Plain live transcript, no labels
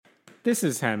This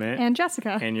is Hemet. And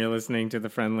Jessica. And you're listening to the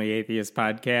Friendly Atheist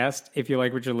Podcast. If you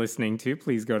like what you're listening to,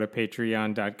 please go to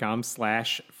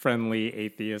patreon.com/Friendly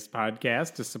Atheist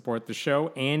Podcast to support the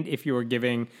show. And if you are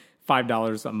giving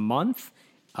 $5 a month,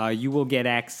 you will get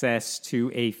access to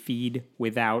a feed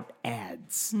without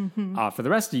ads. Mm-hmm. For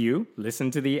the rest of you, listen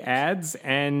to the ads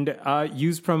and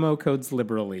use promo codes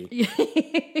liberally.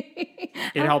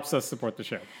 It helps us support the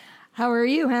show. How are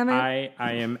you, Hammond? I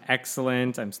am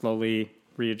excellent. I'm slowly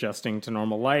readjusting to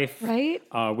normal life. Right?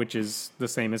 Which is the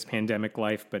same as pandemic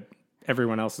life, but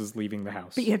everyone else is leaving the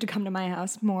house. But you have to come to my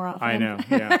house more often. I know,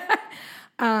 yeah.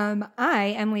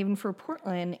 I am leaving for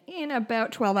Portland in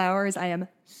about 12 hours. I am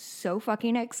so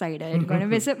fucking excited. I'm going to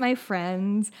visit my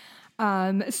friends.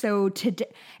 So today,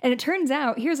 and it turns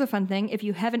out, here's a fun thing. If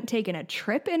you haven't taken a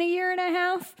trip in a year and a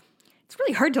half, it's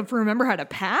really hard to remember how to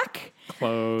pack.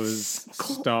 Clothes,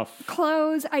 stuff.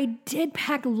 Clothes. I did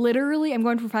pack literally. I'm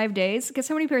going for 5 days. Guess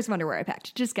how many pairs of underwear I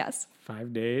packed? Just guess.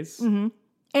 5 days? Mm-hmm.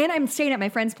 And I'm staying at my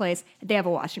friend's place. They have a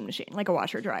washing machine, like a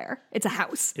washer dryer. It's a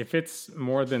house. If it's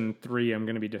more than 3, I'm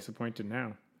going to be disappointed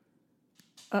now.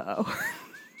 Uh-oh.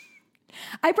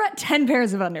 I brought 10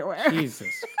 pairs of underwear.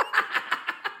 Jesus.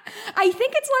 I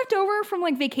think it's left over from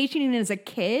like vacationing as a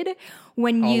kid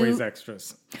when you... Always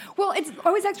extras. Well, it's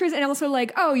always extras and also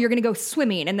like, oh, you're going to go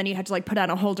swimming and then you have to like put on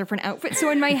a whole different outfit. So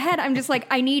in my head, I'm just like,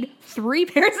 I need 3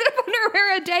 pairs of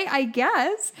underwear a day, I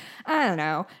guess. I don't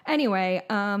know. Anyway,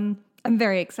 I'm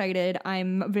very excited.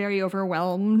 I'm very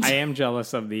overwhelmed. I am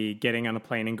jealous of the getting on a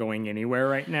plane and going anywhere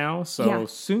right now. So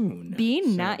soon.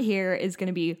 Being not here is going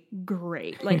to be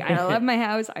great. Like, I love my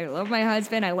house. I love my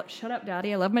husband. Shut up,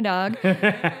 Daddy. I love my dog.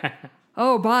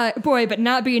 Oh, boy, but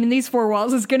not being in these 4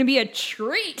 walls is going to be a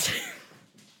treat.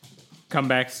 Come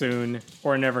back soon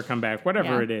or never come back.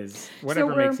 Whatever it is.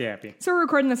 Whatever makes you happy. So we're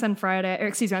recording this on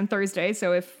on Thursday.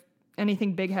 So if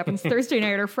anything big happens Thursday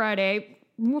night or Friday...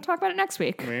 We'll talk about it next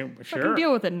week. Sure. Fucking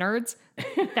deal with it, nerds.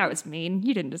 That was mean.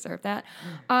 You didn't deserve that.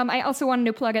 I also wanted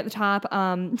to plug at the top.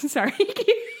 Sorry.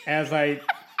 As I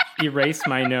erase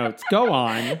my notes. Go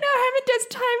on. No, Hammond does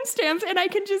timestamps, and I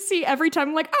can just see every time,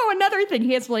 I'm like, oh, another thing.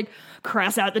 He has to, like,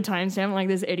 cross out the timestamp, like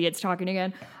this idiot's talking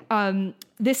again.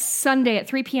 This Sunday at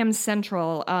 3 p.m.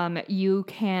 Central, you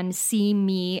can see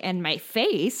me and my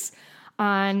face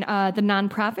on the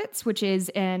Nonprofits, which is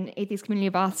an Atheist Community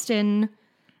of Boston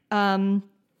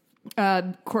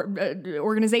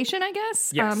organization, I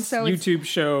guess. Yes. So YouTube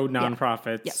show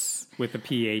Nonprofits with a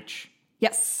PH.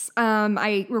 Yes.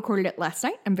 I recorded it last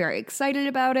night. I'm very excited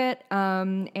about it.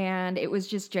 And it was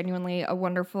just genuinely a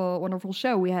wonderful, wonderful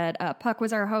show. We had Puck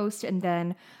was our host, and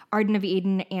then Arden of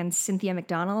Eden and Cynthia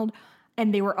McDonald,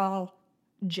 and they were all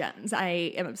gems.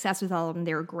 I am obsessed with all of them.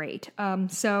 They were great.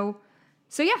 So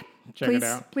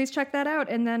yeah, please check that out.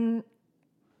 And then,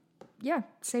 yeah,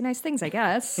 say nice things, I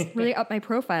guess. Really up my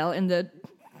profile in the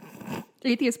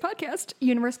Atheist Podcast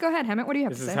universe. Go ahead, Hammett. What do you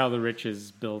have to say? This is how the rich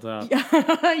is built up.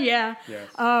 Yeah. Yes.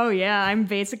 Oh, yeah. I'm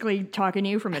basically talking to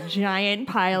you from a giant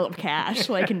pile of cash,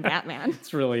 like in Batman.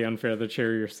 It's really unfair, the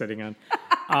chair you're sitting on.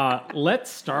 Let's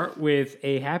start with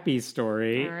a happy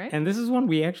story. All right. And this is one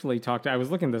we actually talked I was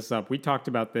looking this up. We talked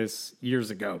about this years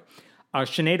ago.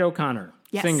 Sinead O'Connor,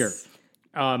 singer.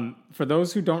 For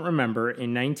those who don't remember,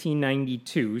 in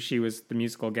 1992, she was the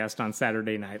musical guest on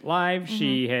Saturday Night Live. Mm-hmm.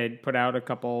 She had put out a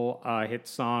couple hit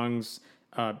songs,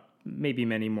 maybe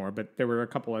many more, but there were a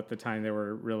couple at the time that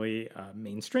were really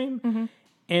mainstream. Mm-hmm.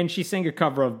 And she sang a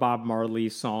cover of Bob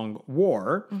Marley's song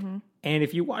War. Mm-hmm. And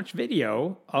if you watch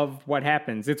video of what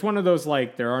happens, it's one of those,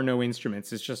 like, there are no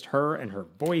instruments. It's just her and her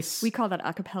voice. We call that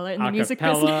a cappella in the music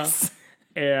business.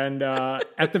 And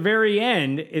at the very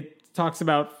end, it talks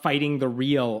about fighting the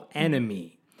real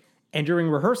enemy. And during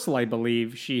rehearsal, I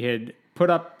believe, she had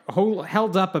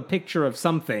held up a picture of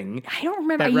something. I don't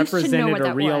remember. That represented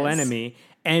a real enemy.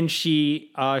 And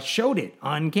she showed it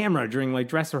on camera during like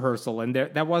dress rehearsal. And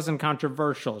that wasn't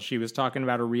controversial. She was talking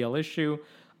about a real issue.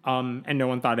 And no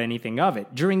one thought anything of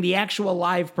it. During the actual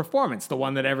live performance, the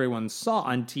one that everyone saw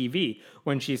on TV,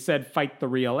 when she said, fight the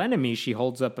real enemy, she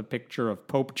holds up a picture of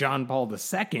Pope John Paul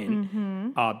II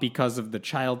because of the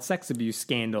child sex abuse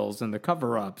scandals and the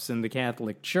cover-ups in the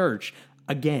Catholic Church.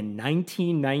 Again,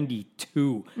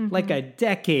 1992, like a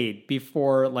decade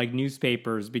before like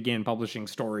newspapers began publishing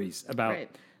stories about,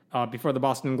 before the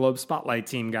Boston Globe Spotlight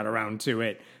team got around to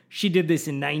it. She did this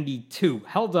in 92,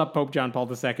 held up Pope John Paul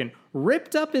II,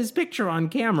 ripped up his picture on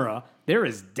camera. There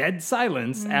is dead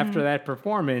silence after that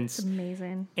performance. It's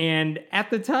amazing. And at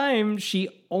the time, she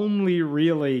only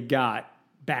really got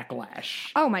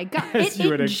backlash. Oh my God.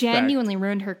 It genuinely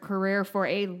ruined her career for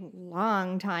a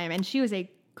long time. And she was a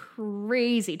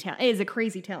crazy talent. Is a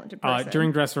crazy talented person.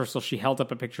 During dress rehearsal, she held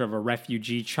up a picture of a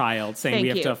refugee child saying we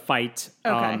have to fight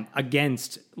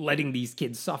against letting these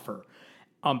kids suffer.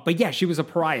 But yeah, she was a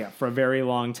pariah for a very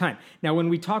long time. Now, when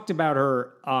we talked about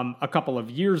her a couple of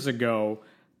years ago,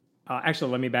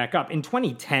 actually, let me back up. In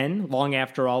 2010, long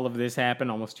after all of this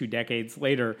happened, almost 2 decades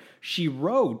later, she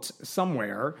wrote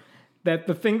somewhere that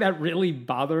the thing that really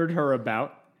bothered her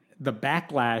about the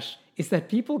backlash is that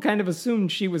people kind of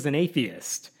assumed she was an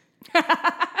atheist.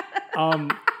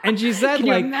 And she said, Can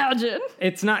you imagine?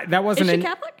 It's not, that wasn't Is she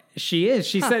Catholic? She is.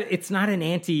 She said it's not an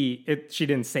she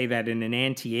didn't say that in an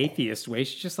anti-atheist way.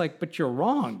 She's just like, but you're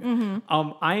wrong.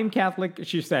 I am Catholic.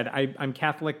 She said, I'm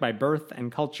Catholic by birth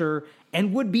and culture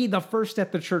and would be the first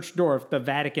at the church door if the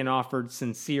Vatican offered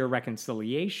sincere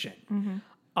reconciliation.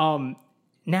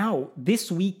 Now,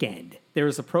 this weekend, there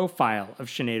is a profile of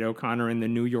Sinead O'Connor in the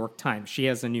New York Times. She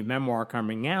has a new memoir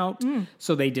coming out,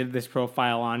 so they did this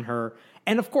profile on her.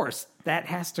 And of course, that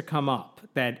has to come up,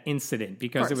 that incident,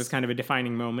 because it was kind of a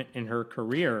defining moment in her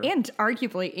career. And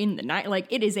arguably in the night, like,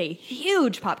 it is a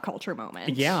huge pop culture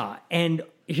moment. Yeah, and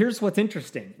here's what's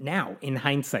interesting. Now, in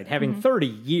hindsight, having 30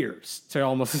 years to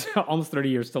almost 30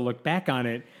 years to look back on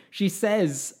it, she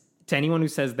says to anyone who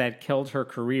says that killed her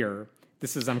career,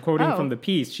 I'm quoting from the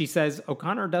piece, she says,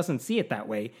 O'Connor doesn't see it that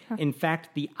way. In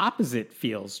fact, the opposite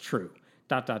feels true. ...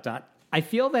 I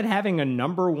feel that having a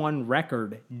 #1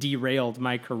 record derailed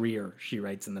my career, she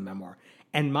writes in the memoir.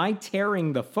 And my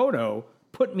tearing the photo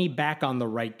put me back on the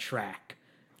right track.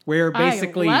 Where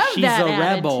basically she's a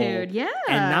rebel and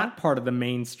not part of the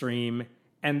mainstream.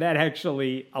 And that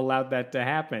actually allowed that to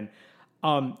happen.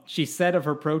 She said of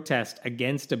her protest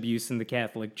against abuse in the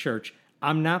Catholic Church,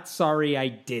 I'm not sorry I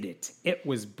did it. It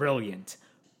was brilliant.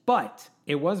 But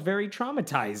it was very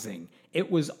traumatizing. It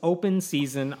was open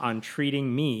season on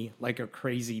treating me like a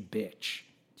crazy bitch.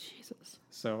 Jesus.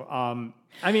 So,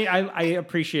 I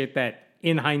appreciate that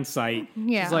in hindsight.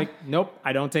 Yeah. She's like, nope,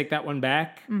 I don't take that one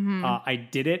back. I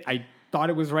did it. I thought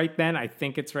it was right then. I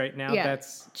think it's right now. Yeah.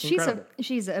 That's incredible.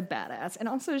 She's a badass. And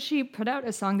also she put out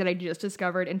a song that I just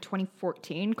discovered in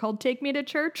 2014 called Take Me to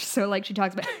Church. So like she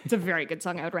talks about, it's a very good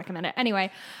song. I would recommend it. Anyway,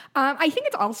 I think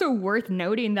it's also worth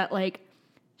noting that like,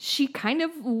 she kind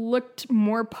of looked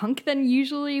more punk than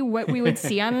usually what we would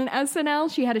see on an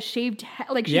SNL. She had a shaved head.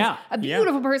 Like, she's a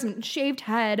beautiful person. Shaved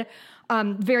head,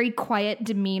 very quiet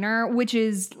demeanor, which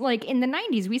is, like, in the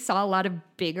 90s, we saw a lot of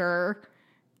bigger,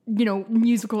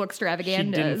 musical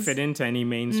extravaganzas. She didn't fit into any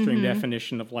mainstream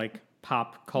definition of, like,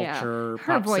 pop culture,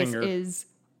 Her pop voice singer. is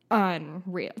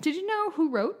unreal. Did you know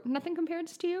who wrote Nothing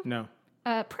Compares to You? No.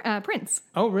 Prince.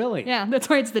 Oh, really? Yeah, that's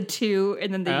why it's the 2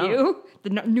 and then the U, the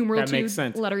numeral that 2, makes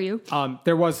sense. Letter U.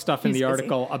 There was stuff in the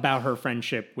article about her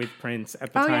friendship with Prince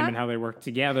at the time and how they worked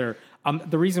together.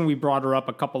 The reason we brought her up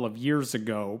a couple of years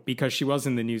ago, because she was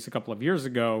in the news a couple of years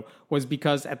ago, was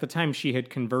because at the time she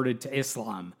had converted to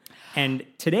Islam. And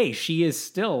today she is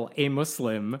still a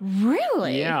Muslim.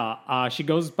 Really? Yeah. She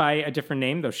goes by a different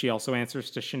name, though she also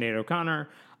answers to Sinead O'Connor.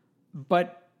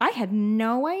 But I had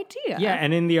no idea. Yeah,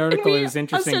 and in the article, it was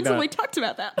interesting. Ostensibly talked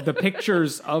about that. The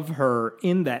pictures of her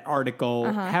in that article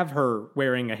have her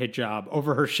wearing a hijab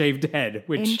over her shaved head,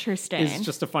 which is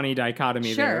just a funny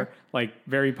dichotomy there. Like,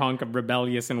 very punk,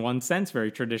 rebellious in one sense,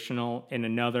 very traditional in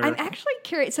another. I'm actually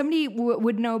curious. Somebody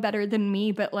would know better than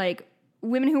me, but, like,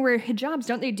 women who wear hijabs,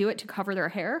 don't they do it to cover their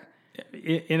hair?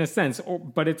 In a sense,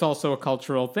 but it's also a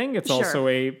cultural thing. It's also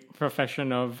a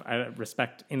profession of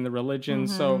respect in the religion.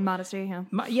 So modesty,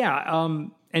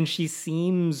 and she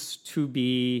seems to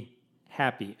be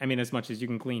happy. I mean, as much as you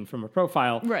can glean from a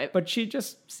profile, right? But she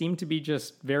just seemed to be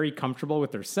just very comfortable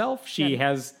with herself. She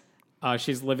has,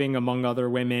 she's living among other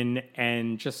women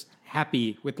and just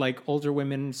happy with like older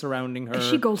women surrounding her. Is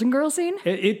she Golden Girl scene?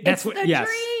 That's what. Yes,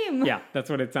 dream. Yeah, that's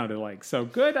what it sounded like. So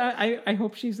good. I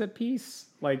hope she's at peace.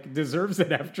 Like, deserves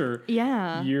it after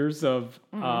years of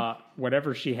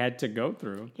whatever she had to go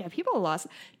through. Yeah, people lost.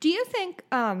 Do you think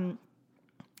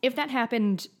if that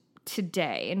happened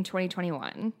today in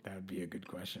 2021? That would be a good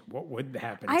question. What would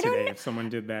happen today if someone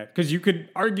did that? Because you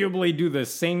could arguably do the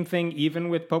same thing even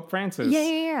with Pope Francis.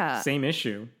 Yeah. Same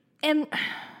issue. And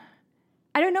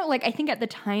I don't know, like, I think at the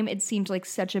time it seemed like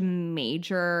such a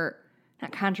major,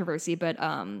 not controversy, but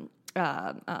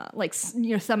like,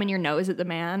 summon your nose at the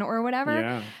man or whatever.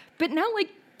 Yeah. But now, like,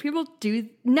 people do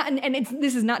not, and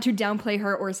this is not to downplay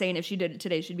her or saying if she did it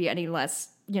today she'd be any less,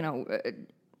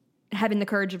 having the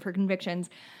courage of her convictions.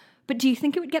 But do you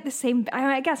think it would get the same?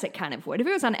 I guess it kind of would if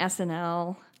it was on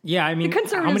SNL. Yeah, I mean, the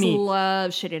conservatives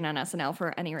love shitting on SNL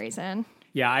for any reason.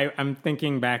 Yeah, I'm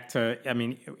thinking back to, I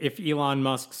mean, if Elon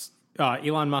Musk's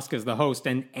Elon Musk is the host,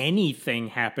 and anything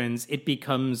happens, it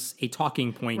becomes a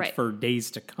talking point for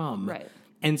days to come. Right.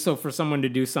 And so for someone to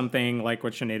do something like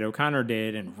what Sinead O'Connor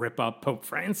did and rip up Pope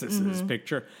Francis's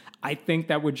picture, I think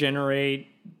that would generate...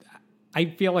 I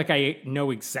feel like I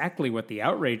know exactly what the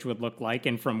outrage would look like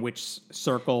and from which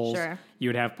circles you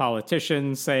would have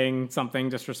politicians saying something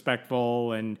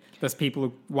disrespectful and those people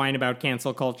who whine about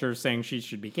cancel culture saying she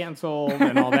should be canceled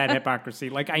and all that hypocrisy.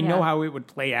 Like, I know how it would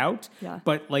play out,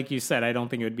 but like you said, I don't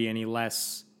think it would be any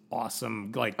less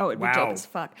awesome. Like, it'd be dope as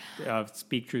fuck.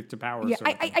 Speak truth to power. Yeah,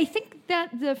 sort of I think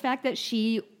that the fact that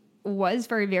she was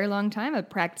for a very long time a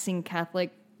practicing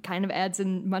Catholic kind of adds a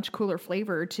much cooler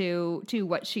flavor to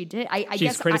what she did.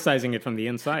 She's criticizing it from the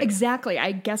inside. Exactly.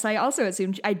 I guess I also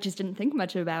assumed, I just didn't think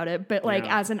much about it. But like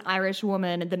as an Irish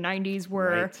woman, the 90s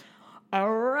were a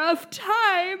rough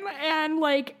time. And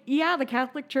like, the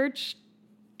Catholic Church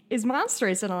is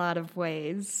monstrous in a lot of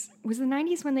ways. Was the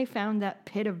 90s when they found that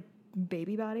pit of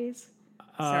baby bodies?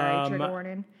 Sorry, trigger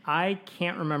warning. I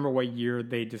can't remember what year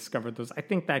they discovered those. I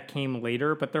think that came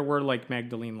later, but there were like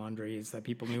Magdalene laundries that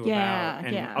people knew about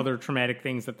and other traumatic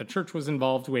things that the church was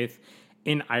involved with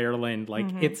in Ireland. Like,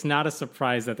 it's not a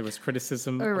surprise that there was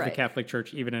criticism of the Catholic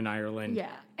Church even in Ireland,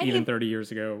 even 30 years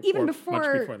ago, even much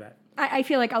before that. I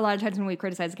feel like a lot of times when we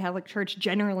criticize the Catholic Church,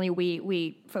 generally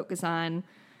we focus on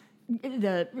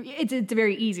it's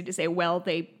very easy to say, well,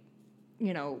 they,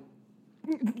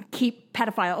 keep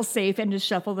pedophiles safe and just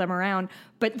shuffle them around.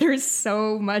 But there's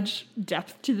so much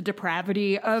depth to the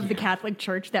depravity of the Catholic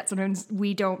Church that sometimes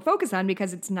we don't focus on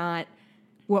because it's not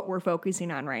what we're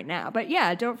focusing on right now. But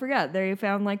don't forget, they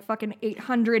found like fucking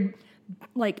 800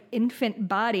 like infant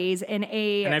bodies in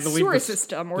a sewer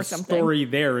system or something. The story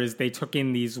there is they took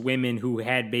in these women who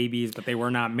had babies, but they were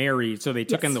not married. So they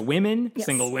took in the women,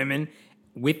 single women,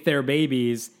 with their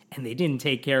babies, and they didn't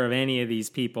take care of any of these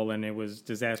people, and it was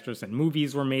disastrous, and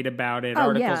movies were made about it,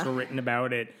 articles were written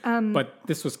about it, but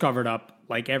this was covered up,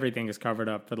 like everything is covered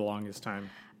up for the longest time.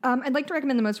 I'd like to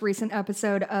recommend the most recent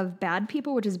episode of Bad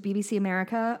People, which is BBC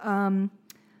America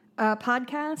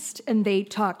podcast, and they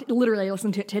talked, literally I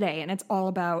listened to it today, and it's all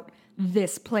about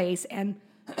this place, and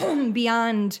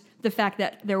beyond the fact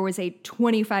that there was a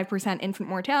 25% infant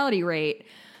mortality rate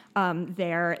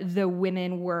there, the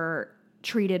women were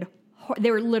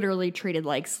they were literally treated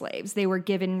like slaves. They were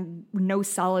given no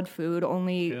solid food,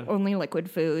 only liquid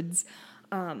foods.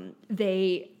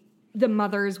 The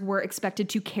mothers were expected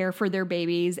to care for their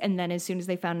babies, and then as soon as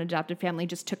they found an adopted family,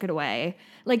 just took it away.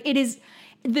 Like, it is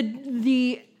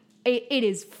it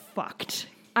is fucked.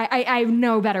 I have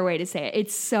no better way to say it.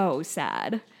 It's so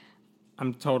sad.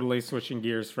 I'm totally switching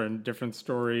gears for a different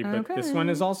story, but this one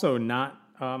is also not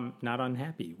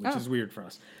unhappy, which is weird for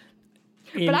us.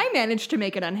 But I managed to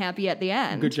make it unhappy at the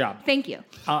end. Good job. Thank you.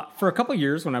 For a couple of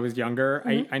years when I was younger,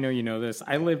 I know you know this,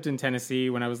 I lived in Tennessee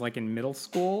when I was like in middle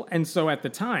school. And so at the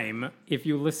time, if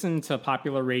you listen to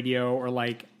popular radio or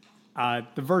like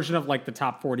the version of like the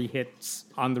top 40 hits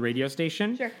on the radio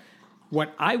station,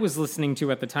 what I was listening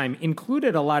to at the time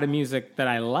included a lot of music that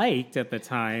I liked at the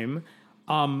time,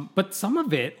 but some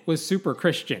of it was super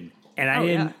Christian. And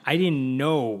I didn't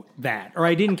know that, or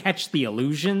I didn't catch the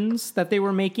allusions that they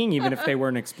were making, even if they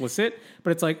weren't explicit.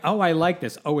 But it's like, oh, I like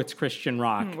this. Oh, it's Christian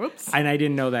rock. Whoops. And I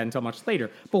didn't know that until much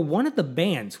later. But one of the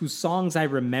bands whose songs I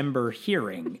remember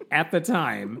hearing at the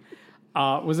time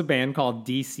was a band called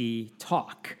DC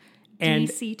Talk. And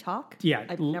DC Talk? Yeah.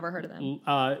 I've never heard of them.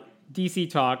 DC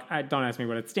Talk, don't ask me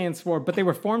what it stands for, but they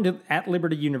were formed at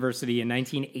Liberty University in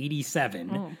 1987.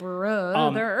 Oh,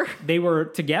 brother. They were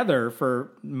together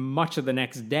for much of the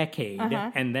next decade,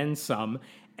 and then some.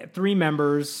 3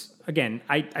 members. Again,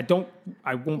 I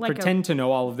won't like pretend to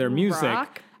know all of their music.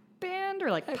 Rock band or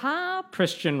like pop?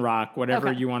 Christian rock, whatever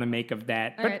you want to make of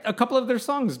that. But a couple of their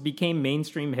songs became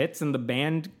mainstream hits, and the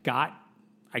band got,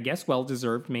 I guess,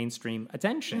 well-deserved mainstream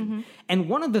attention. And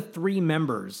one of the 3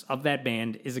 members of that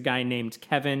band is a guy named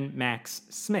Kevin Max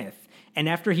Smith. And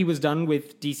after he was done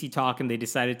with DC Talk and they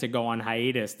decided to go on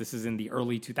hiatus, this is in the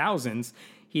early 2000s,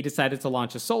 he decided to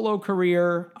launch a solo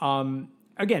career.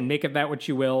 Again, make of that what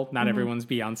you will. Not everyone's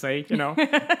Beyonce,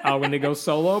 when they go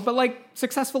solo. But, like,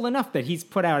 successful enough that he's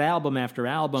put out album after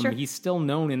album. Sure. He's still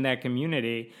known in that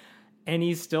community. And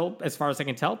he's still, as far as I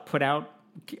can tell, put out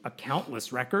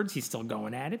countless records. He's still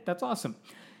going at it. That's awesome.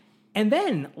 And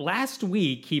then last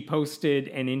week he posted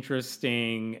an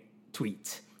interesting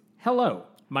tweet. Hello,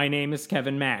 my name is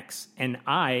Kevin Max, and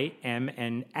I am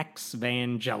an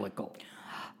ex-evangelical.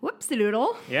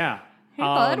 Whoopsie-doodle. Yeah. Hey,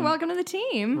 bud, welcome to the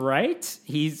team. Right?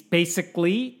 He's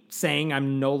basically saying I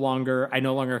no longer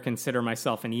consider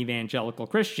myself an evangelical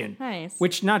Christian. Nice.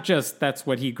 Which not just that's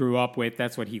what he grew up with,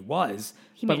 that's what he was.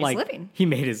 He made his living. He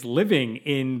made his living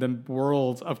in the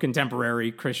world of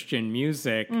contemporary Christian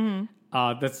music.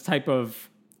 That's type of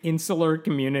insular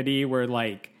community where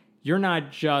like you're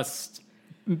not just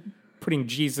putting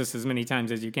Jesus as many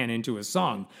times as you can into a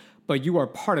song, but you are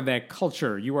part of that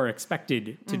culture. You are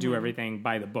expected to do everything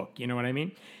by the book. You know what I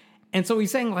mean? And so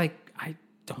he's saying, like, I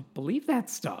don't believe that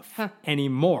stuff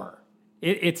anymore.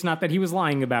 It's not that he was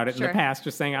lying about it in the past,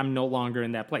 just saying I'm no longer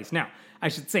in that place. Now, I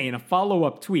should say in a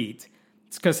follow-up tweet,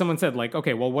 it's because someone said, like,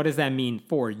 okay, well, what does that mean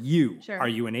for you? Sure. Are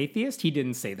you an atheist? He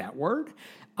didn't say that word.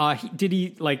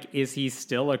 Is he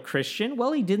still a Christian?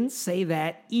 Well, he didn't say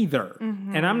that either.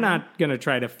 And I'm not going to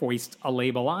try to foist a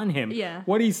label on him. Yeah.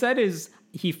 What he said is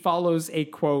he follows a,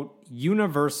 quote,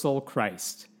 universal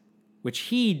Christ, which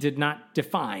he did not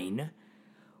define,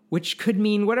 which could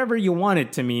mean whatever you want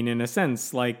it to mean in a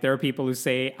sense. Like there are people who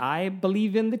say, I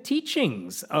believe in the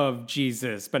teachings of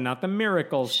Jesus, but not the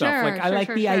miracle stuff. Like I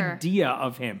like the idea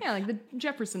of him. Yeah, like the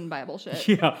Jefferson Bible shit.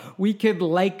 Yeah, we could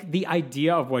like the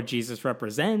idea of what Jesus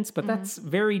represents, but that's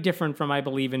very different from I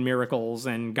believe in miracles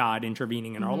and God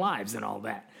intervening in our lives and all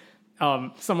that.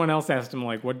 Someone else asked him,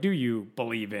 like, what do you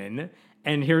believe in?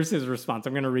 And here's his response.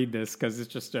 I'm going to read this because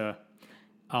it's just a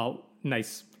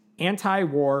nice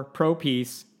anti-war,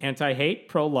 pro-peace, anti-hate,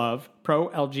 pro-love,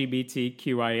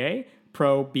 pro-LGBTQIA,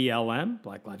 pro-BLM,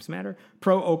 Black Lives Matter,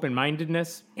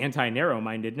 pro-open-mindedness,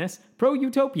 anti-narrow-mindedness,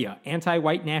 pro-utopia,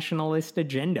 anti-white nationalist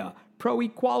agenda,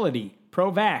 pro-equality,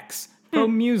 pro-vax,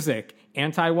 pro-music,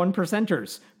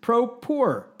 anti-one-percenters,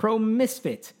 pro-poor,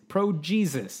 pro-misfit,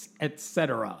 pro-Jesus,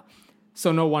 etc.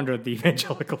 So no wonder the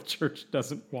evangelical church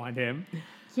doesn't want him.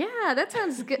 Yeah, that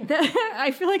sounds good.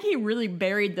 I feel like he really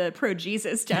buried the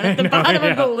pro-Jesus down at the bottom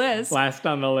of the list. Last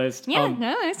on the list. Yeah,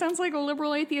 no, that sounds like a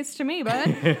liberal atheist to me,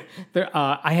 bud.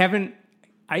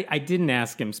 I didn't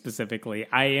ask him specifically.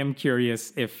 I am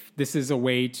curious if this is a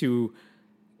way to...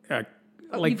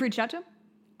 you've reached out to him?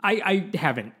 I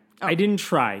haven't. Oh. I didn't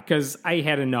try because I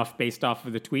had enough based off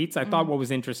of the tweets. I thought what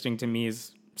was interesting to me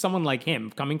is someone like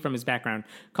him, coming from his background,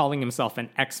 calling himself an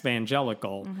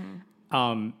ex-evangelical.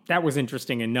 That was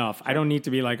interesting enough. Sure. I don't need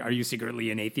to be like, are you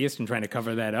secretly an atheist and trying to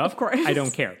cover that up? Of course. I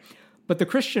don't care. But the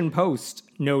Christian Post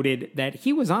noted that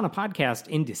he was on a podcast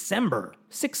in December,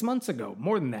 6 months ago,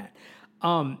 more than that.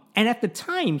 And at the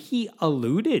time, he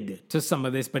alluded to some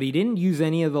of this, but he didn't use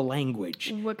any of the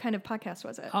language. What kind of podcast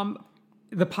was it?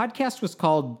 The podcast was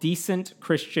called Decent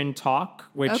Christian Talk,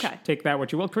 which, take that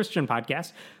what you will, Christian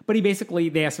podcast. But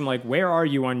they asked him, like, where are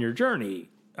you on your journey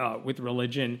with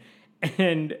religion?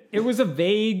 And it was a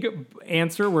vague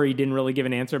answer where he didn't really give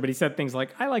an answer, but he said things like,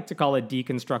 I like to call it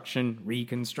deconstruction,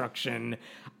 reconstruction.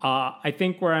 I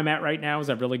think where I'm at right now is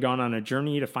I've really gone on a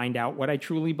journey to find out what I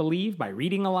truly believe by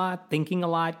reading a lot, thinking a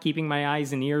lot, keeping my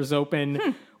eyes and ears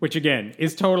open, which again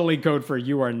is totally code for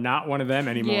you are not one of them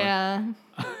anymore. Yeah.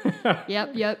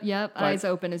 Yep. Eyes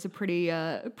open is a pretty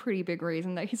big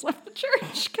reason that he's left the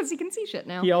church because he can see shit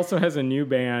now. He also has a new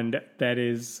band that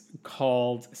is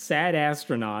called Sad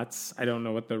Astronauts. I don't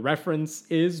know what the reference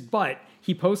is, but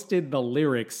he posted the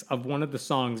lyrics of one of the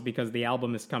songs because the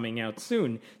album is coming out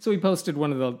soon. So he posted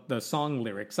one of the song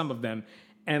lyrics, some of them.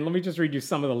 And let me just read you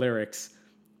some of the lyrics.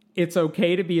 It's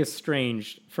okay to be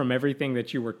estranged from everything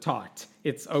that you were taught.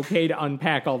 It's okay to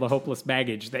unpack all the hopeless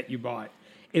baggage that you bought.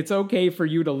 It's okay for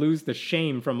you to lose the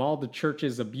shame from all the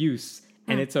church's abuse,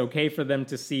 and it's okay for them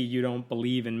to see you don't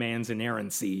believe in man's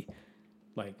inerrancy.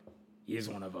 Like, he's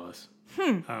one of us.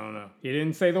 I don't know. He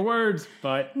didn't say the words,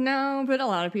 but... No, but a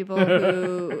lot of people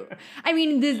who... I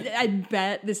mean, I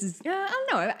bet this is... I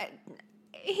don't know.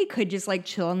 He could just, like,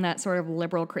 chill in that sort of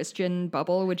liberal Christian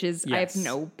bubble, which is I have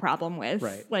no problem with.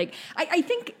 Right. Like, I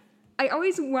think... I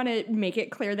always want to make it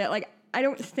clear that, like, I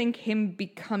don't think him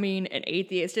becoming an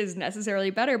atheist is necessarily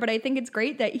better, but I think it's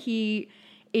great that he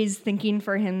is thinking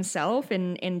for himself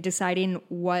and deciding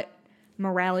what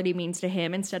morality means to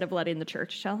him instead of letting the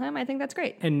church tell him. I think that's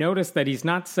great. And notice that he's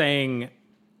not saying,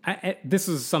 this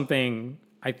is something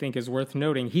I think is worth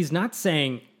noting. He's not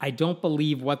saying, I don't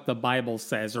believe what the Bible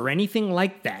says or anything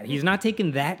like that. He's not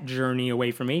taking that journey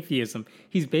away from atheism.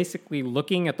 He's basically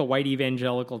looking at the white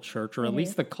evangelical church, or at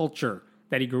least the culture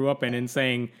that he grew up in, and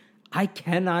saying, I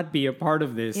cannot be a part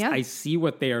of this. I see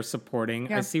what they are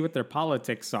supporting. I see what their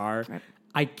politics are. Right.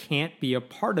 I can't be a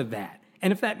part of that.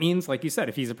 And if that means, like you said,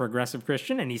 if he's a progressive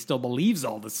Christian and he still believes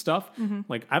all this stuff,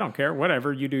 like, I don't care,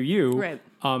 whatever, you do you. Right.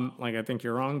 Like, I think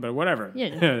you're wrong, but whatever.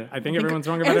 Yeah. I think everyone's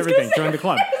wrong about everything. Join the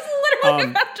club.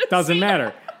 Doesn't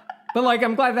matter. But like,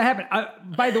 I'm glad that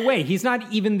happened. By the way, he's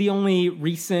not even the only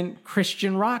recent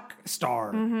Christian rock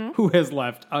star who has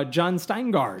left. John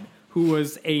Steingard, who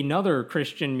was another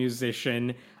Christian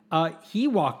musician, he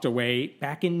walked away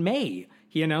back in May.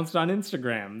 He announced on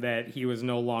Instagram that he was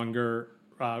no longer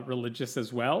religious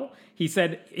as well. He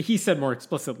said more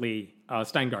explicitly,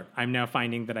 Steingard, I'm now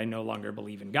finding that I no longer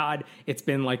believe in God. It's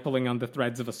been like pulling on the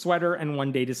threads of a sweater and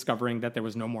one day discovering that there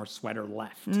was no more sweater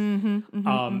left. And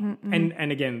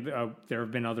again, there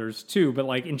have been others too, but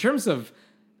like in terms of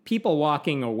people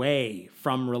walking away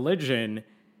from religion,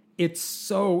 it's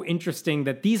so interesting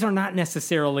that these are not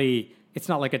necessarily, it's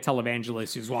not like a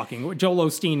televangelist who's walking. Joel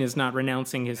Osteen is not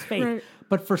renouncing his faith. Right.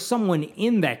 But for someone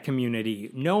in that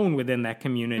community, known within that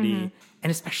community,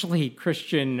 and especially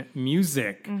Christian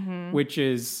music, which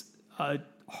is a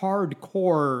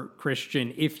hardcore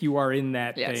Christian, if you are in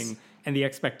that thing, and the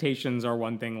expectations are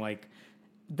one thing, like,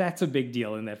 that's a big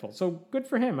deal in that fold. So good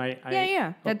for him.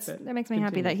 That makes me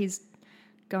happy that he's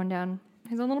going down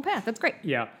his own little path. That's great.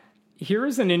 Yeah. Here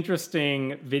is an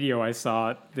interesting video I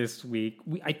saw this week.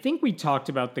 I think we talked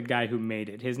about the guy who made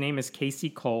it. His name is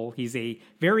Casey Cole. He's a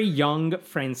very young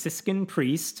Franciscan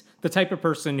priest, the type of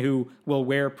person who will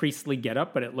wear priestly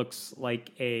getup, but it looks like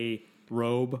a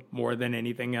robe more than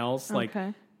anything else. Like,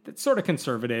 it's sort of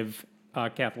conservative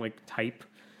Catholic type.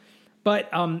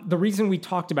 But the reason we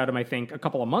talked about him, I think, a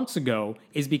couple of months ago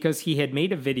is because he had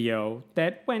made a video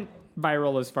that went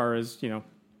viral as far as,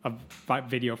 a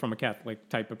video from a Catholic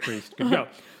type of priest could go,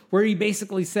 where he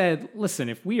basically said, listen,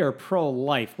 if we are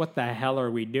pro-life, what the hell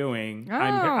are we doing?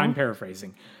 I'm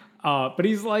paraphrasing. But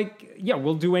he's like, yeah,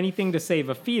 we'll do anything to save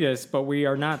a fetus, but we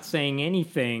are not saying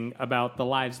anything about the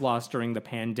lives lost during the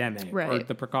pandemic or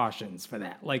the precautions for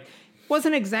that. Like,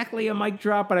 wasn't exactly a mic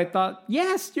drop, but I thought,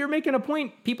 yes, you're making a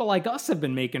point people like us have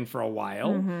been making for a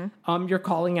while. You're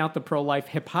calling out the pro-life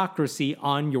hypocrisy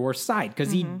on your side,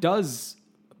 because he does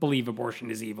believe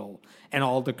abortion is evil and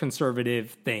all the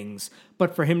conservative things.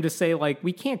 But for him to say, like,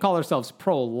 we can't call ourselves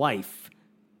pro-life,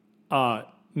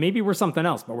 maybe we're something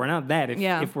else, but we're not that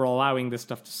if we're allowing this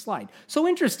stuff to slide. So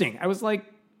interesting. I was like,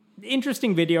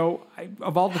 interesting video.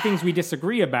 Of all the things we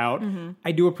disagree about,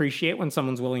 I do appreciate when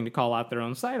someone's willing to call out their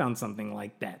own side on something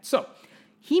like that. So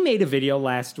he made a video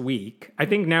last week. I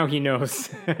think now he knows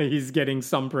he's getting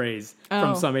some praise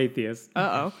from some atheists.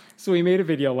 So he made a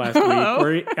video last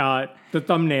week where the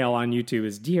thumbnail on YouTube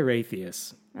is Dear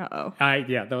Atheists.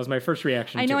 That was my first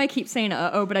reaction. I know I keep saying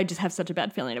but I just have such a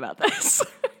bad feeling about this.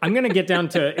 I'm going to get down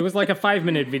to, it was like a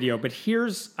 5-minute video, but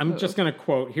I'm just going to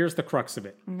quote, here's the crux of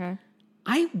it. Okay.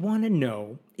 I want to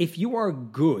know if you are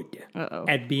good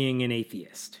at being an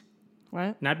atheist.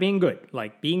 What? Not being good,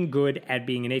 like being good at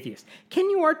being an atheist. Can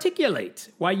you articulate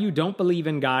why you don't believe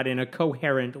in God in a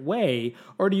coherent way,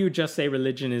 or do you just say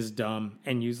religion is dumb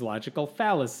and use logical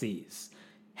fallacies?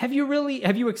 Have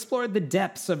you explored the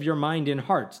depths of your mind and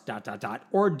heart, ...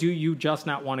 or do you just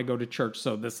not want to go to church,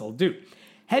 so this'll do?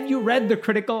 Have you read the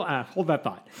critical, hold that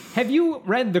thought. Have you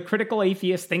read the critical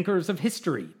atheist thinkers of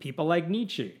history? People like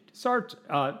Nietzsche,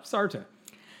 Sartre,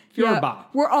 Feuerbach,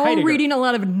 we're all Heidegger. reading a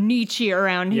lot of Nietzsche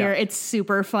around here. It's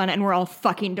super fun, and we're all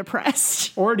fucking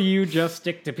depressed. Or do you just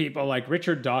stick to people like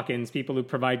Richard Dawkins, people who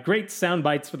provide great sound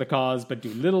bites for the cause, but do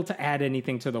little to add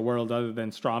anything to the world other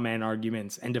than straw man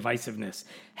arguments and divisiveness?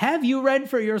 Have you read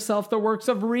for yourself the works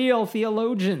of real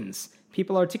theologians?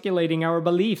 People articulating our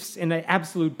beliefs in the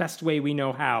absolute best way we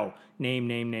know how. Name.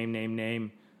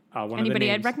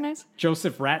 Anybody I'd recognize?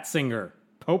 Joseph Ratzinger,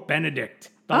 Pope Benedict,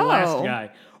 the last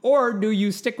guy. Or do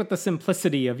you stick with the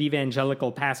simplicity of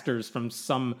evangelical pastors from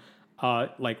some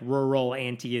rural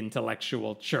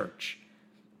anti-intellectual church?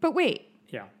 But wait.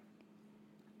 Yeah.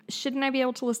 Shouldn't I be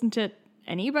able to listen to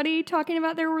anybody talking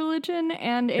about their religion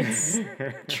and its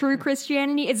true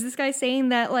Christianity? Is this guy saying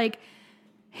that, like,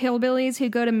 hillbillies who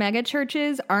go to mega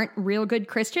churches aren't real good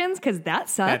Christians? Because that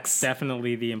sucks. That's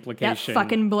definitely the implication. That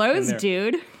fucking blows,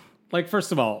 dude. Like,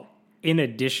 first of all, in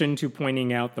addition to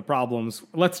pointing out the problems,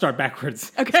 let's start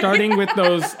backwards. Okay. Starting with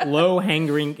those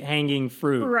low-hanging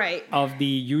fruit of the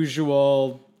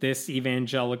usual, this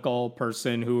evangelical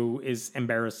person who is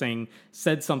embarrassing,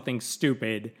 said something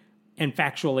stupid and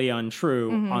factually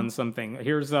untrue on something.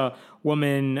 Here's a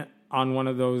woman on one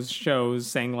of those shows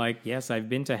saying, like, yes, I've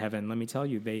been to heaven. Let me tell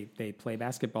you, they play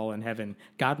basketball in heaven.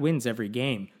 God wins every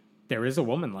game. There is a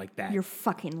woman like that. You're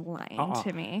fucking lying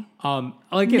to me.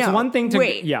 It's one thing to...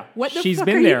 Wait, yeah, what the she's fuck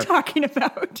been are there. you talking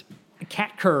about?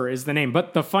 Kat Kerr is the name.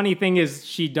 But the funny thing is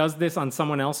she does this on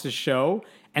someone else's show,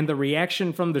 and the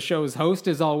reaction from the show's host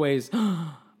is always,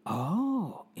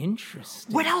 oh,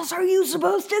 interesting. What else are you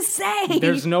supposed to say?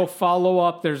 There's no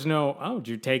follow-up. There's no, did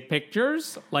you take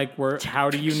pictures? Like, how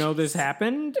do you know this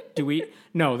happened?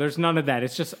 No, there's none of that.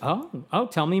 It's just,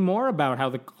 tell me more about how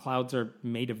the clouds are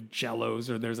made of jellos,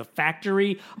 or there's a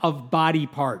factory of body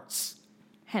parts.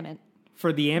 Hammett.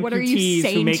 For the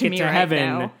amputees who make it to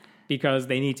heaven because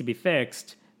they need to be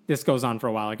fixed. This goes on for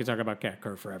a while. I could talk about Cat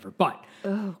Kerr forever. But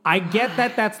I get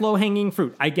that that's low-hanging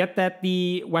fruit. I get that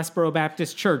the Westboro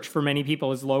Baptist Church, for many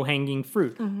people, is low-hanging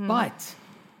fruit. Mm-hmm. But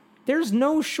there's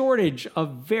no shortage of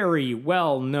very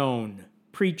well-known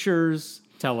preachers,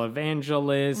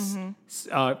 televangelists,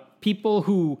 people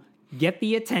who get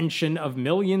the attention of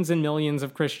millions and millions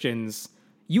of Christians.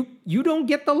 You don't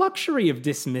get the luxury of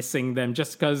dismissing them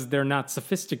just because they're not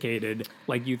sophisticated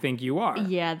like you think you are.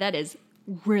 Yeah, that is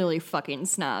really fucking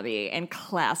snobby and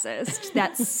classist.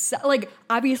 That's like,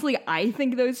 obviously I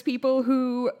think those people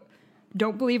who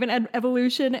don't believe in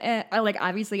evolution,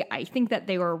 obviously I think that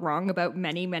they were wrong about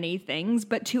many, many things,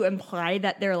 but to imply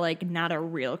that they're like not a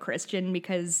real Christian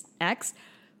because X,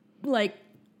 like,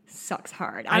 sucks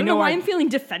hard. I don't know why I'm feeling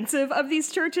defensive of these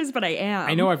churches, but I am.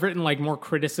 I know I've written like more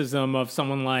criticism of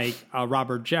someone like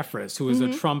Robert Jeffress, who is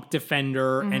a Trump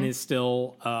defender and is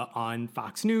still on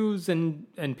Fox News and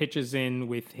pitches in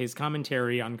with his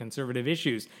commentary on conservative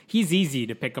issues. He's easy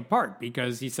to pick apart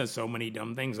because he says so many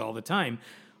dumb things all the time.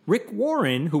 Rick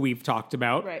Warren, who we've talked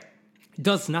about,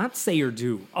 does not say or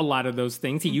do a lot of those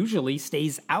things. He usually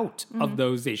stays out of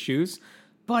those issues.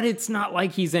 But it's not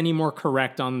like he's any more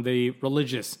correct on the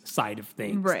religious side of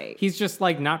things. Right. He's just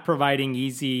like not providing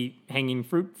easy hanging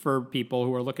fruit for people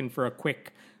who are looking for a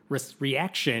quick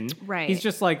reaction. Right. He's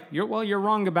just like, you're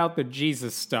wrong about the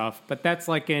Jesus stuff, but that's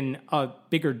like a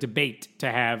bigger debate to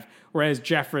have. Whereas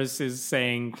Jeffress is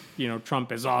saying,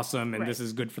 Trump is awesome and this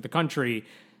is good for the country.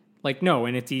 Like, no,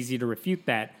 and it's easy to refute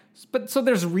that. But so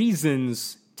there's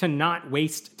reasons to not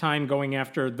waste time going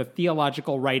after the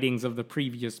theological writings of the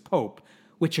previous pope,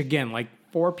 which, again, like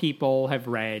 4 people have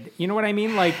read. You know what I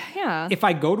mean? Like, if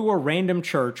I go to a random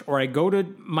church or I go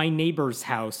to my neighbor's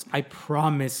house, I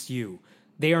promise you,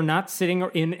 they are not sitting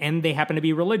in, and they happen to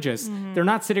be religious. Mm-hmm. They're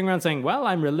not sitting around saying, well,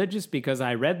 I'm religious because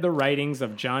I read the writings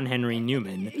of John Henry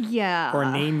Newman. Yeah. Or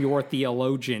name your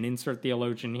theologian, insert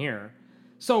theologian here.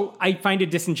 So I find it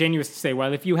disingenuous to say,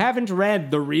 well, if you haven't read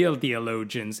the real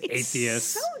theologians,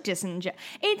 atheists.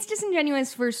 It's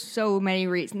disingenuous for so many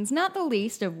reasons, not the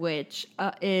least of which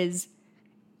is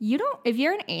if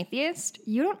you're an atheist,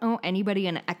 you don't owe anybody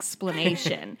an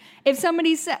explanation. If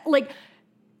somebody said,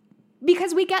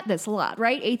 because we get this a lot,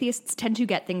 right? Atheists tend to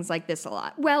get things like this a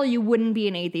lot. Well, you wouldn't be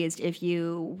an atheist if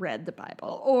you read the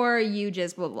Bible, or you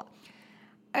just blah, blah.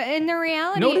 And the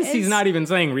reality Notice he's not even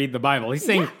saying read the Bible. He's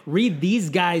saying read these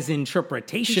guys'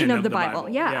 interpretation of the Bible.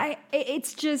 Yeah.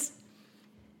 It's just,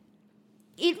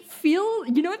 you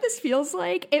know what this feels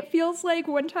like? It feels like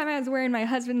one time I was wearing my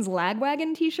husband's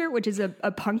Lagwagon t-shirt, which is a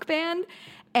punk band.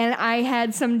 And I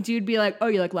had some dude be like, oh,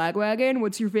 you like Lagwagon?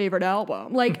 What's your favorite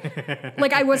album? Like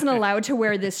I wasn't allowed to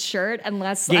wear this shirt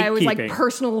unless I was like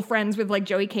personal friends with like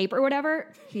Joey Cape or whatever.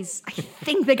 He's, I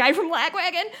think, the guy from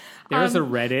Lagwagon. There's a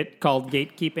Reddit called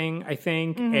Gatekeeping, I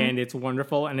think, and it's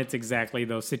wonderful, and it's exactly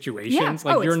those situations.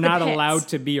 Yeah. You're not allowed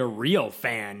to be a real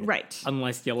fan. Right.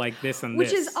 Unless you like this and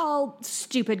Which this. Which is all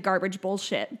stupid garbage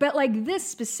bullshit. But like this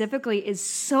specifically is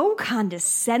so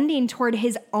condescending toward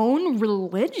his own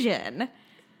religion.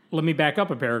 Let me back up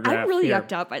a paragraph. I'm really here.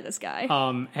 yucked out by this guy.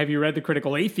 Have you read the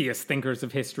critical atheist thinkers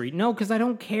of history? No, because I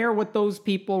don't care what those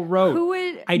people wrote. Who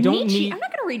would? I don't Nietzsche? need. I'm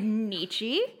not going to read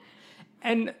Nietzsche.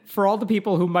 And for all the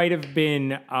people who might have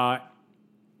been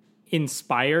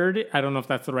inspired, I don't know if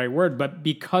that's the right word, but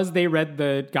because they read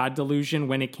the God Delusion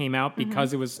when it came out,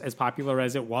 because it was as popular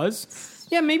as it was,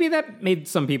 maybe that made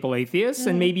some people atheists,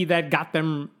 and maybe that got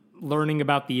them learning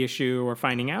about the issue or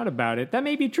finding out about it. That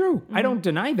may be true. I don't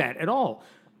deny that at all.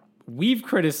 We've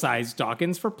criticized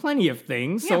Dawkins for plenty of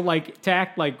things. So, to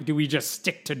act like, do we just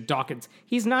stick to Dawkins?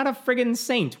 He's not a friggin'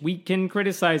 saint. We can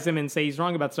criticize him and say he's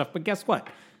wrong about stuff. But guess what?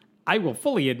 I will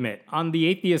fully admit, on the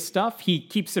atheist stuff, he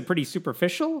keeps it pretty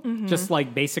superficial, just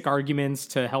like basic arguments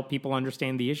to help people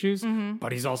understand the issues.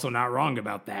 But he's also not wrong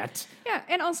about that. Yeah,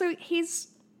 and also he's,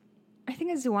 I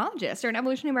think, a zoologist or an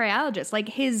evolutionary biologist. Like,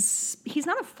 he's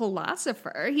not a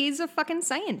philosopher. He's a fucking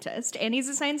scientist, and he's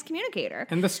a science communicator.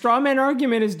 And the straw man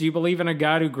argument is, do you believe in a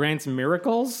God who grants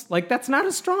miracles? Like, that's not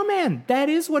a straw man. That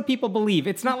is what people believe.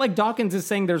 It's not like Dawkins is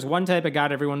saying there's one type of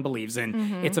God everyone believes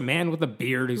in. It's a man with a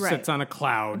beard who sits on a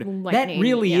cloud. Lightning, that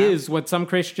really is what some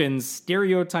Christians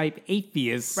stereotype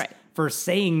atheists for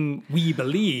saying we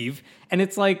believe. And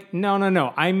it's like,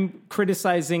 no. I'm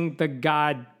criticizing the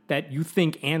God that you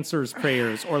think answers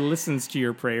prayers or listens to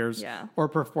your prayers or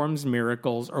performs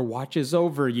miracles or watches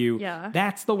over you. Yeah.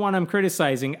 That's the one I'm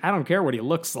criticizing. I don't care what he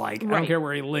looks like. I don't care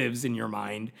where he lives in your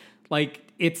mind. Like,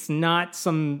 it's not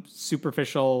some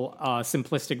superficial,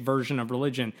 simplistic version of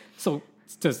religion. So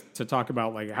to talk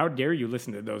about, like, how dare you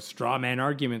listen to those straw man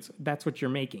arguments, that's what you're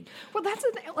making. Well, that's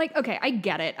the thing. Like, okay, I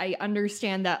get it. I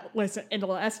understand that, listen, in the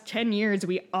last 10 years,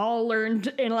 we all learned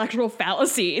intellectual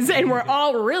fallacies, and we're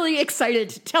all really excited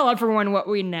to tell everyone what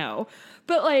we know.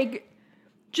 But, like,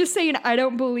 just saying I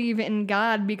don't believe in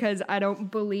God because I don't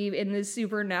believe in the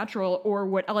supernatural or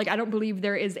what, like, I don't believe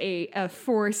there is a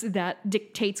force that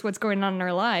dictates what's going on in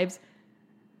our lives.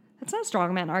 That's not a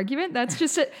strongman argument. That's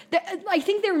just I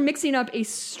think they're mixing up a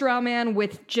straw man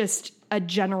with just a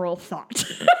general thought.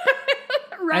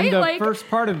 Right? And the first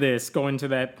part of this, going to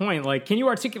that point, like, can you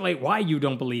articulate why you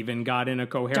don't believe in God in a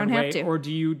coherent way? Or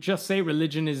do you just say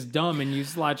religion is dumb and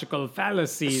use logical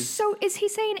fallacies? So is he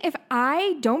saying if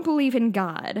I don't believe in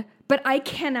God, but I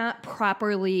cannot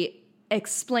properly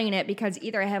explain it because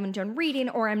either I haven't done reading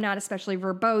or I'm not especially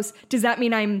verbose, does that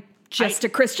mean I'm just a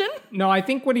Christian? No, I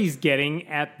think what he's getting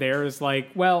at there is like,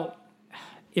 well,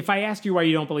 if I asked you why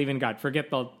you don't believe in God, forget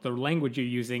the language you're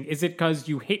using. Is it because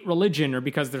you hate religion or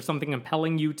because there's something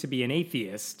compelling you to be an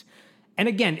atheist? And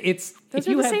again, those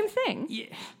are the same thing.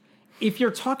 If you're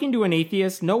talking to an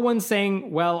atheist, no one's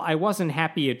saying, well, I wasn't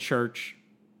happy at church,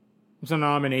 so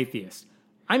now I'm an atheist.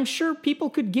 I'm sure people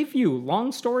could give you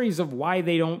long stories of why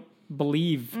they don't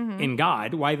believe in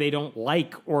God, why they don't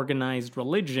like organized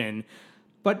religion.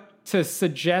 But to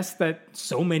suggest that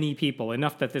so many people,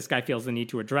 enough that this guy feels the need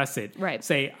to address it,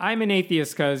 say, I'm an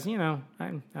atheist because, I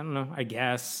don't know, I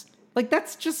guess. Like,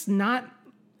 that's just not,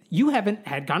 you haven't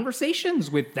had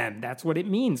conversations with them. That's what it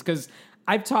means. Because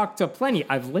I've talked to plenty,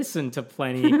 I've listened to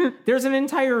plenty. There's an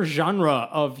entire genre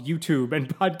of YouTube and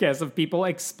podcasts of people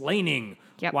explaining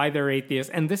why they're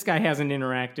atheists. And this guy hasn't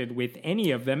interacted with any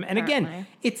of them. And again,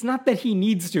 it's not that he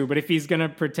needs to, but if he's going to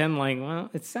pretend like, well,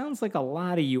 it sounds like a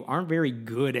lot of you aren't very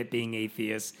good at being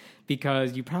atheists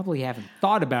because you probably haven't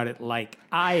thought about it like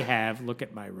I have. Look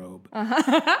at my robe.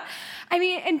 I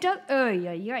mean, and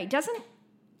you're right. Doesn't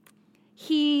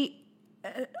he,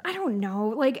 I don't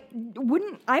know, like,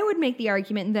 I would make the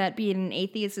argument that being an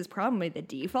atheist is probably the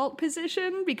default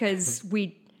position because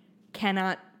we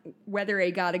cannot, whether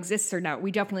a God exists or not, we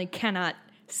definitely cannot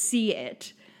see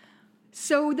it.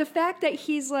 So the fact that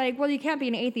he's like, well, you can't be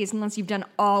an atheist unless you've done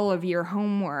all of your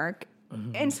homework.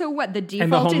 And so what, the default is...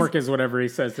 And the homework is whatever he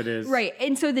says it is. Right,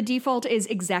 and so the default is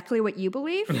exactly what you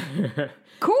believe?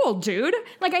 Cool, dude.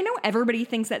 Like, I know everybody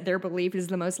thinks that their belief is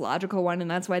the most logical one and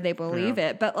that's why they believe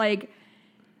it, but like,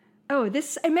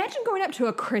 imagine going up to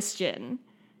a Christian.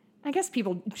 I guess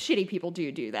shitty people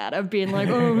do that, of being like,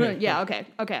 oh, yeah, okay.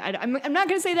 I'm not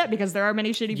going to say that because there are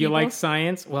many shitty people. You like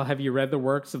science? Well, have you read the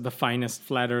works of the finest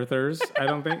flat earthers? I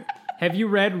don't think. Have you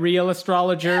read real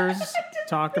astrologers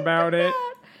talk about it?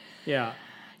 Yeah.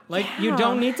 Like, you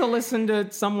don't need to listen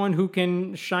to someone who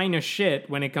can shine a shit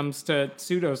when it comes to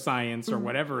pseudoscience or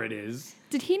whatever it is.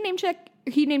 Did he name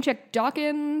check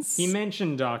Dawkins? He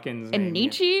mentioned Dawkins' and name,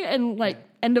 Nietzsche and, like,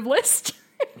 end of list?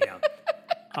 Yeah.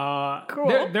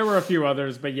 Cool. There were a few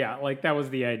others, but yeah, like, that was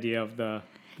the idea of the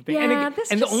thing. Yeah,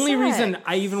 and the only reason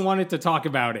I even wanted to talk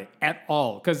about it at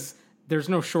all, because there's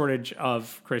no shortage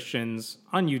of Christians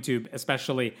on YouTube,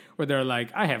 especially, where they're like,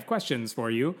 I have questions for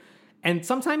you. And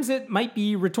sometimes it might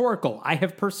be rhetorical. I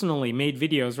have personally made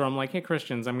videos where I'm like, hey,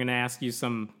 Christians, I'm going to ask you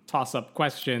some toss-up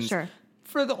questions. Sure.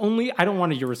 I don't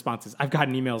want your responses. I've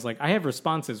gotten emails like, I have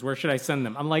responses. Where should I send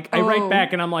them? I'm like, I write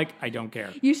back and I'm like, I don't care.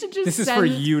 You should just This is for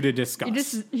you to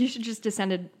discuss. You should just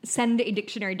send a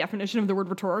dictionary definition of the word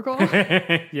rhetorical.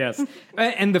 Yes.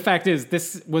 And the fact is,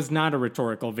 this was not a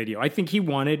rhetorical video. I think he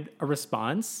wanted a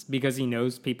response because he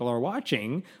knows people are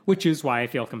watching, which is why I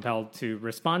feel compelled to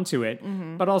respond to it.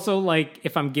 Mm-hmm. But also, like,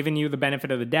 if I'm giving you the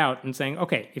benefit of the doubt and saying,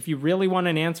 okay, if you really want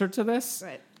an answer to this...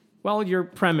 Right. Well, your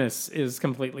premise is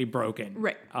completely broken.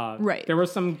 Right. Right. There were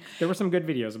some good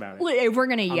videos about it. If we're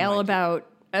gonna yell about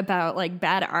like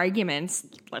bad arguments,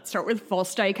 let's start with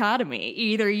false dichotomy.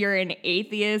 Either you're an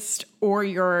atheist or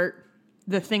you're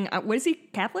the thing. What is he?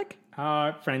 Catholic?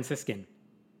 Franciscan.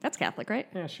 That's Catholic, right?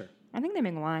 Yeah, sure. I think they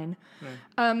make wine. Yeah.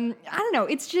 I don't know.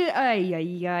 It's just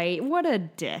what a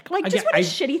dick. Like, just what a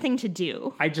shitty thing to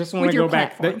do. I just want to go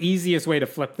back. The easiest way to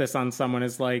flip this on someone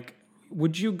is like,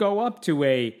 would you go up to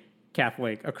a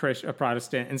Catholic, a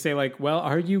Protestant, and say like, well,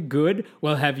 are you good?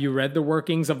 Well, have you read the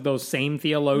workings of those same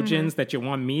theologians that you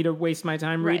want me to waste my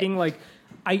time reading? Like,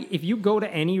 if you go to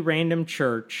any random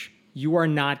church you are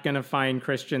not going to find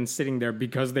Christians sitting there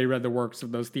because they read the works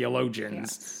of those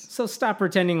theologians. Yes. So stop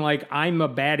pretending like I'm a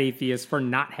bad atheist for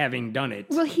not having done it.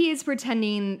 Well, he is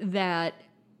pretending that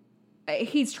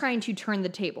he's trying to turn the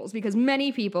tables because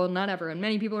many people, not everyone,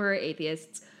 many people who are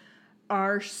atheists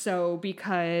are so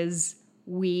because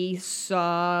we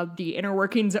saw the inner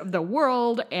workings of the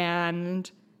world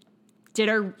and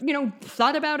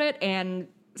thought about it and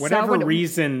whatever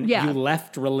reason you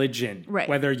left religion, right.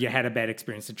 Whether you had a bad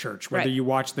experience at church, whether you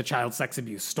watched the child sex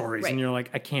abuse stories and you're like,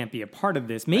 I can't be a part of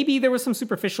this. Maybe there was some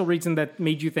superficial reason that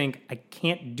made you think, I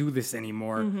can't do this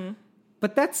anymore. Mm-hmm.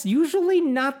 But that's usually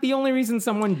not the only reason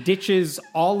someone ditches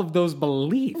all of those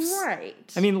beliefs.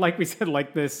 Right. I mean, like we said,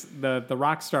 like the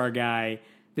rock star guy,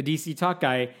 the DC Talk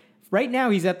guy, right now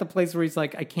he's at the place where he's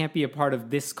like, I can't be a part of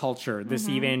this culture, this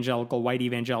evangelical, white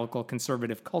evangelical,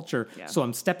 conservative culture. Yeah. So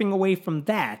I'm stepping away from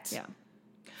that. Yeah.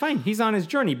 Fine, he's on his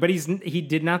journey, but he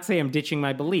did not say I'm ditching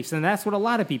my beliefs. And that's what a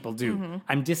lot of people do. Mm-hmm.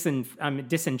 I'm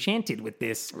disenchanted with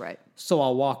this. Right. So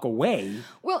I'll walk away.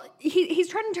 Well, he's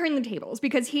trying to turn the tables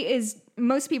because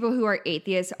most people who are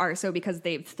atheists are so because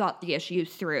they've thought the issue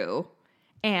through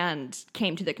and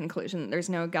came to the conclusion that there's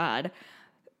no God.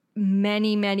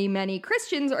 Many, many, many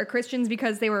Christians are Christians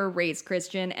because they were raised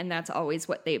Christian, and that's always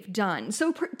what they've done.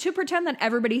 So to pretend that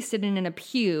everybody sitting in a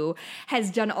pew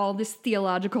has done all this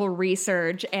theological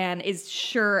research and is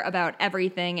sure about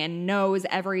everything and knows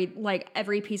every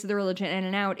piece of the religion in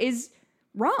and out is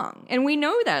wrong. And we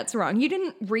know that's wrong. You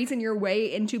didn't reason your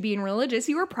way into being religious.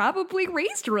 You were probably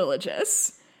raised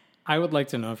religious. I would like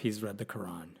to know if he's read the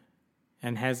Quran.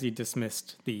 And has he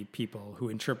dismissed the people who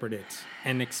interpret it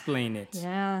and explain it?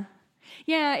 Yeah.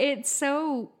 Yeah, it's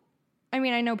so... I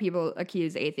mean, I know people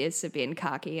accuse atheists of being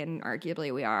cocky, and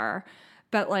arguably we are.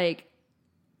 But,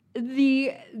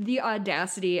 the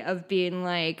audacity of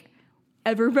being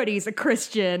everybody's a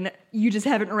Christian, you just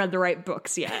haven't read the right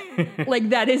books yet.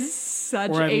 That is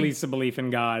such or at least a belief in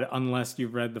God, unless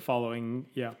you've read the following...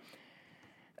 Yeah.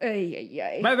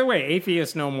 By the way,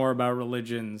 atheists know more about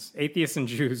religions. Atheists and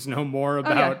Jews know more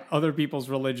about other people's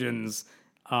religions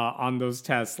on those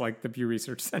tests like the Pew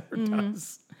Research Center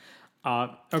does.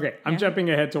 Okay, I'm jumping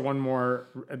ahead to one more.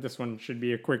 This one should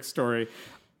be a quick story.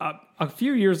 A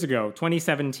few years ago,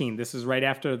 2017, this is right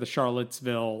after the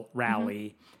Charlottesville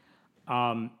rally,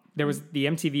 there was the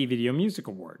MTV Video Music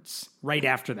Awards right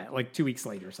after that, 2 weeks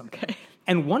later or something. Okay.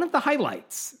 And one of the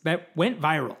highlights that went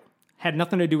viral had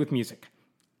nothing to do with music,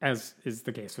 as is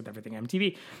the case with everything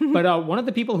MTV. But one of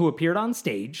the people who appeared on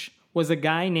stage was a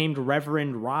guy named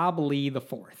Reverend Rob Lee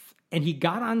IV. And he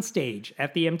got on stage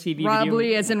at the MTV Rob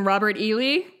Lee as in Robert E.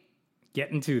 Lee?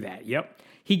 Getting to that, yep.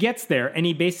 He gets there and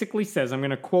he basically says, I'm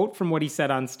going to quote from what he said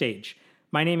on stage.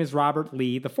 My name is Robert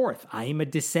Lee IV. I am a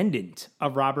descendant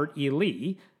of Robert E.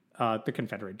 Lee, the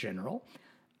Confederate general.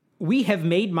 We have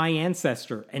made my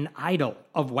ancestor an idol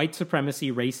of white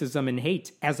supremacy, racism, and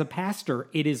hate. As a pastor,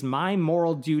 it is my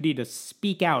moral duty to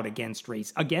speak out against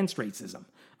racism,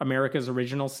 America's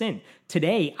original sin.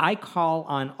 Today, I call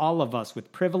on all of us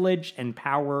with privilege and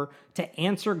power to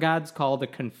answer God's call to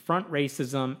confront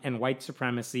racism and white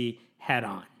supremacy head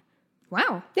on.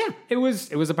 Wow. Yeah, it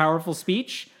was a powerful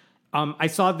speech. I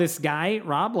saw this guy,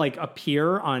 Rob,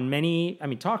 appear on many,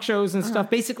 talk shows and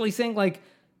stuff, basically saying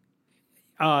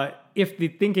if the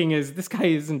thinking is this guy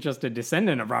isn't just a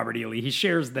descendant of Robert E. Lee, he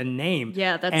shares the name.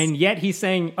 Yeah, and yet he's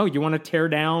saying, oh, you want to tear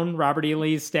down Robert E.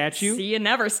 Lee's statue? See you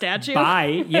never statue.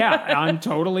 Bye. Yeah, I'm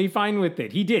totally fine with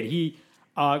it. He did. He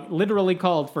literally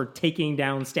called for taking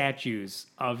down statues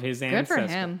of his ancestor. Good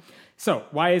for him. So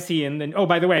why is he in the... Oh,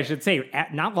 by the way, I should say,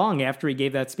 not long after he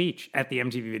gave that speech at the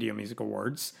MTV Video Music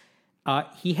Awards,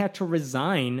 he had to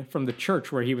resign from the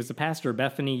church where he was a pastor,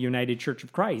 Bethany United Church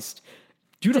of Christ,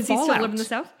 due to fallout. Does he still live in the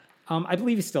South? I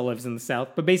believe he still lives in the South,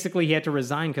 but basically he had to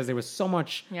resign because there was so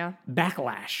much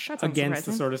backlash against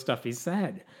the sort of stuff he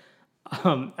said.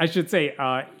 I should say,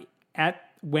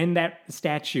 when that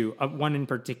statue, of one in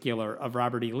particular of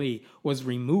Robert E. Lee, was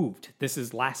removed, this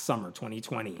is last summer,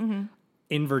 2020,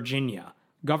 in Virginia,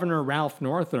 Governor Ralph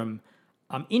Northam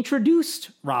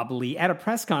introduced Rob Lee at a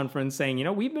press conference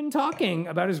saying, we've been talking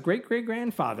about his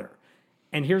great-great-grandfather.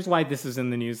 And here's why this is in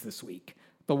the news this week.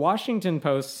 The Washington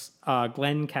Post's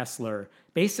Glenn Kessler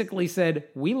basically said,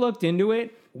 we looked into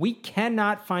it. We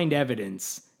cannot find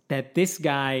evidence that this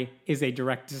guy is a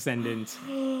direct descendant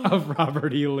of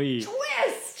Robert E. Lee.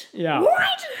 Twist! Yeah.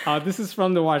 What? This is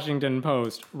from the Washington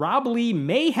Post. Rob Lee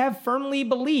may have firmly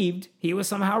believed he was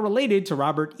somehow related to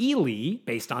Robert E. Lee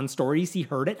based on stories he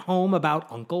heard at home about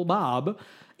Uncle Bob.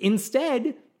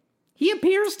 Instead, he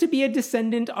appears to be a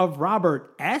descendant of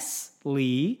Robert S.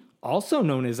 Lee, also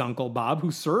known as Uncle Bob,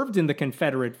 who served in the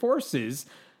Confederate forces.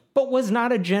 but was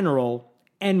not a general,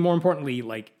 and more importantly,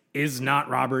 like, is not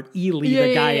Robert E. Lee,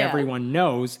 the guy everyone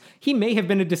knows. He may have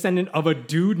been a descendant of a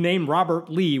dude named Robert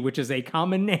Lee, which is a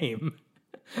common name,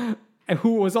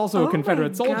 who was also a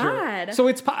Confederate soldier. God. So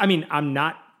I'm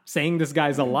not saying this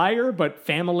guy's a liar, but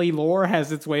family lore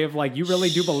has its way of like, you really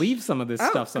do believe some of this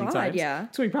stuff sometimes. God, yeah.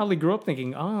 So he probably grew up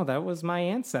thinking, oh, that was my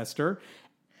ancestor.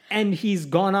 And he's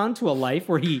gone on to a life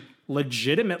where he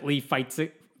legitimately fights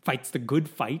the good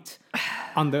fight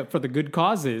for the good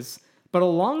causes. But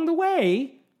along the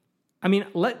way, I mean,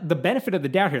 let the benefit of the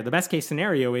doubt here, the best case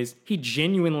scenario is he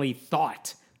genuinely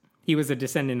thought he was a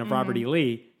descendant of Robert E.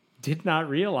 Lee, did not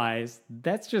realize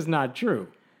that's just not true.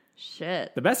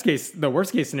 Shit. The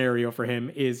worst case scenario for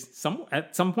him is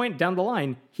at some point down the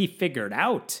line, he figured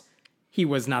out he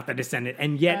was not the descendant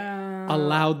and yet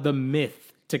allowed the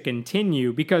myth to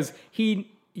continue, because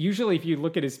he usually, if you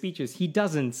look at his speeches, he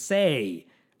doesn't say,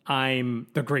 I'm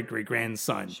the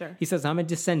great-great-grandson. Sure. He says, I'm a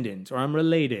descendant or I'm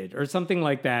related or something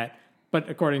like that. But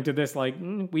according to this, like,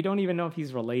 we don't even know if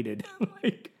he's related.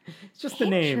 Like, it's just the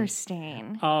name.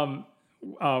 Interesting.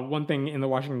 One thing in the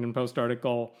Washington Post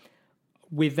article,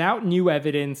 without new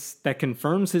evidence that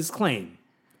confirms his claim,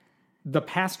 the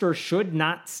pastor should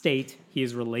not state he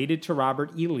is related to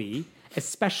Robert E. Lee,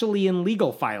 especially in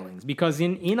legal filings, because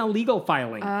in a legal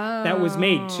filing that was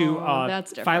made to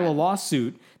file a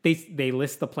lawsuit, they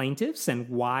list the plaintiffs and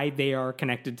why they are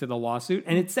connected to the lawsuit,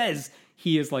 and it says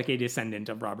he is like a descendant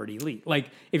of Robert E. Lee. Like,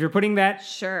 if you're putting that,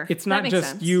 it's not just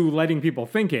sense. You letting people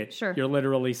think it. Sure. You're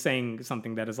literally saying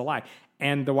something that is a lie.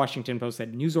 And the Washington Post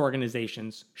said news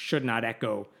organizations should not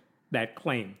echo that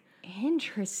claim.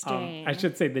 Interesting. I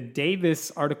should say the day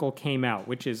this article came out,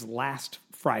 which is last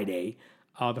Friday,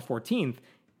 the 14th,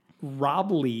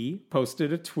 Rob Lee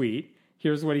posted a tweet.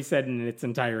 Here's what he said in its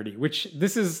entirety, which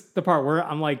this is the part where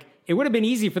I'm like, it would have been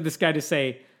easy for this guy to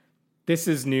say, this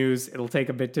is news. It'll take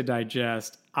a bit to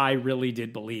digest. I really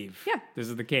did believe this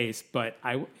is the case, but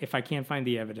if I can't find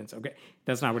the evidence, okay.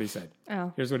 That's not what he said.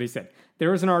 Oh. Here's what he said. There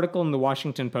was an article in the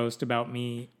Washington Post about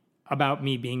me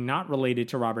being not related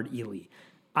to Robert E. Lee.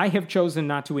 I have chosen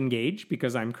not to engage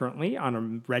because I'm currently on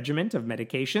a regimen of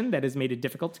medication that has made it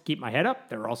difficult to keep my head up.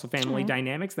 There are also family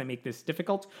dynamics that make this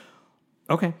difficult.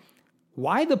 Okay.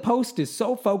 Why the Post is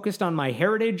so focused on my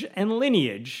heritage and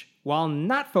lineage while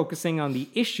not focusing on the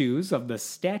issues of the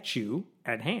statue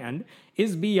at hand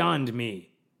is beyond me.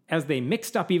 As they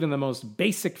mixed up even the most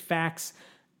basic facts,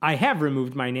 I have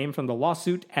removed my name from the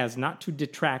lawsuit as not to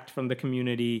detract from the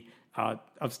community of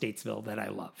Statesville that I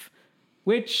love.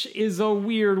 Which is a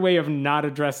weird way of not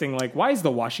addressing, like, why does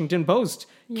the Washington Post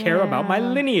care about my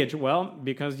lineage? Well,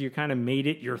 because you kind of made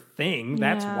it your thing.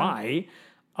 That's why.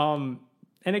 And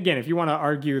again, if you want to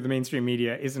argue the mainstream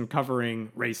media isn't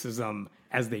covering racism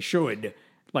as they should,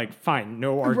 like, fine,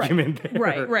 no argument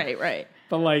there. Right.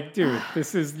 But, like, dude,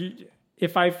 this is...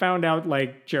 If I found out,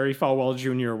 like, Jerry Falwell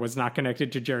Jr. was not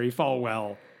connected to Jerry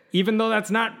Falwell, even though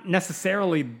that's not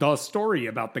necessarily the story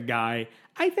about the guy,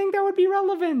 I think that would be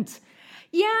relevant.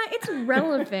 Yeah, it's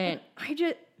relevant. I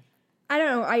don't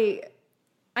know.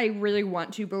 I really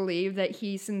want to believe that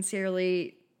he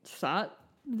sincerely thought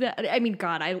that. I mean,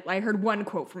 God, I heard one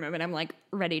quote from him and I'm like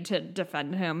ready to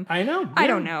defend him. I know. Yeah. I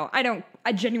don't know.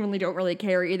 I genuinely don't really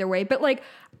care either way. But like,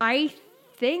 I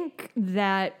think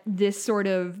that this sort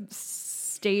of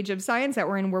stage of science that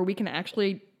we're in where we can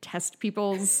actually test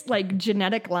people's like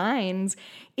genetic lines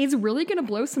is really going to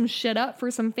blow some shit up for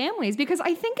some families, because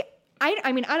I think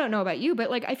I mean, I don't know about you, but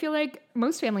like, I feel like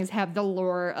most families have the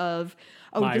lore of,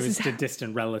 this is a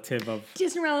distant relative of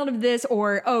this,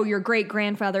 or, your great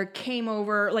grandfather came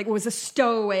over, like was a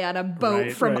stowaway on a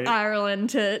boat from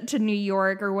Ireland to New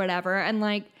York or whatever. And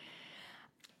like,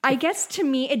 I guess to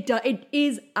me, it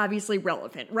is obviously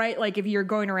relevant, right? Like if you're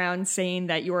going around saying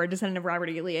that you're a descendant of Robert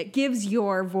E. Lee, it gives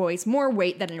your voice more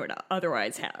weight than it would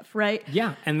otherwise have, right?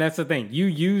 Yeah. And that's the thing. You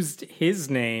used his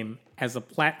name as a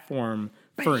platform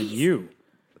for you.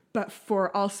 But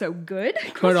for also good?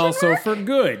 But also for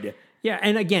good. Yeah,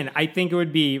 and again, I think it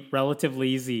would be relatively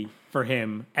easy for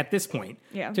him at this point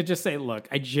to just say, look,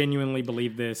 I genuinely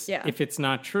believe this. Yeah. If it's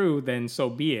not true, then so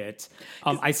be it.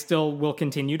 I still will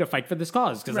continue to fight for this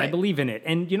cause because I believe in it.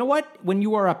 And you know what? When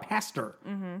you are a pastor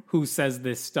who says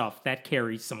this stuff, that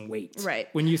carries some weight. Right.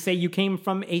 When you say you came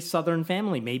from a Southern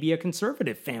family, maybe a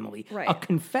conservative family,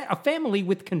 a family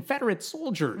with Confederate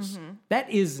soldiers, that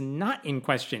is not in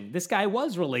question. This guy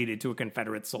was related to a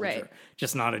Confederate soldier,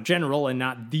 just not a general and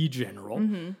not the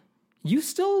general. You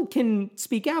still can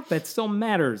speak out. That still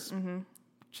matters.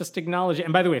 Just acknowledge it.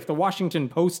 And by the way, if the Washington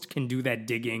Post can do that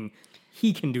digging,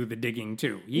 he can do the digging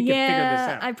too. He can figure this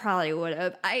out. I probably would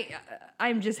have.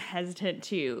 I'm just hesitant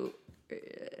to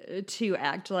to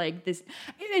act like this.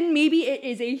 And maybe it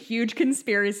is a huge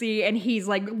conspiracy and he's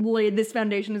like laid this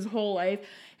foundation his whole life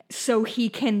so he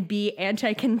can be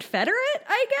anti-Confederate,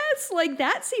 I guess. Like,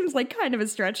 that seems like kind of a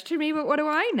stretch to me, but what do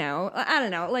I know? I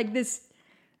don't know. Like, this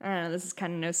is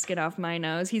kind of no skin off my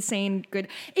nose. He's saying good.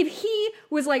 If he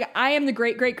was like, I am the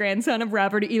great-great-grandson of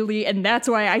Robert E. Lee, and that's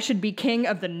why I should be king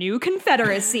of the new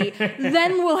Confederacy,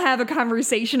 then we'll have a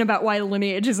conversation about why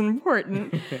lineage is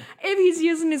important. If he's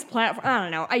using his platform, I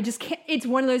don't know. I just can't. It's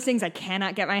one of those things I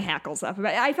cannot get my hackles up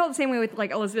about. I felt the same way with,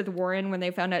 like, Elizabeth Warren when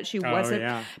they found out she wasn't.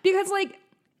 Yeah. Because, like,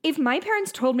 if my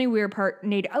parents told me we were part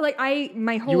Native, like,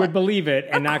 my whole You would believe it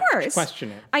and not course.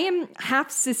 question it. I am half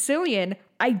Sicilian.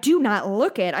 I do not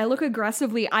look it. I look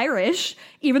aggressively Irish,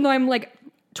 even though I'm like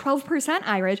 12%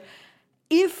 Irish.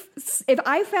 If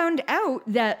I found out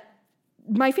that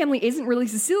my family isn't really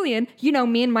Sicilian, you know,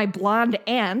 me and my blonde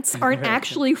aunts aren't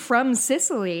actually from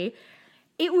Sicily,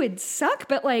 it would suck.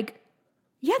 But, like,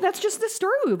 yeah, that's just the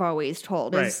story we've always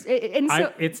told. Right. And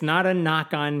so, it's not a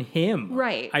knock on him.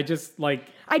 Right. I just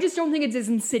don't think it's as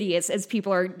insidious as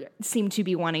people seem to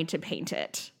be wanting to paint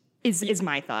it. Is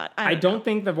my thought. I don't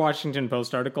think the Washington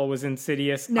Post article was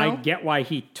insidious. No? I get why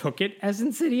he took it as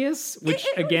insidious, which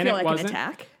again, it wasn't. An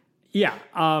attack. Yeah.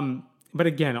 But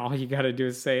again, all you got to do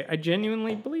is say, I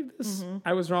genuinely believe this. Mm-hmm.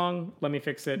 I was wrong. Let me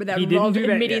fix it. Without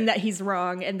admitting that he's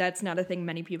wrong, and that's not a thing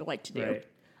many people like to do. Right.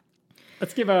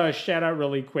 Let's give a shout out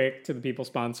really quick to the people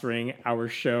sponsoring our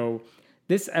show.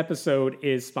 This episode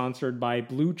is sponsored by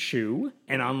Blue Chew,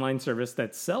 an online service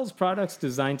that sells products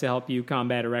designed to help you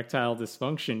combat erectile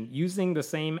dysfunction using the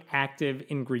same active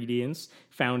ingredients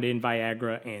found in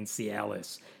Viagra and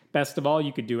Cialis. Best of all,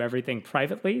 you could do everything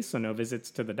privately, so no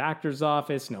visits to the doctor's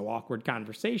office, no awkward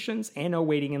conversations, and no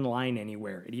waiting in line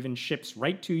anywhere. It even ships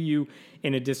right to you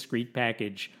in a discreet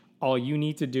package. All you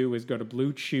need to do is go to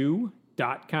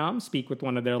bluechew.com, speak with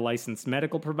one of their licensed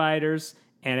medical providers,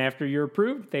 and after you're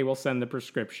approved, they will send the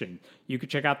prescription. You can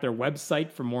check out their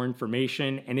website for more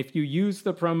information, and if you use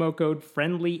the promo code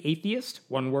FRIENDLYATHEIST,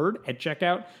 one word, at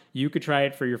checkout, you could try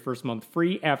it for your first month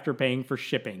free after paying for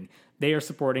shipping. They are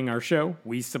supporting our show.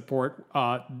 We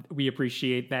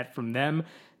appreciate that from them.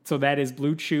 So that is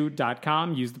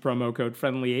bluechew.com. Use the promo code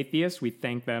FRIENDLYATHEIST. We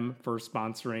thank them for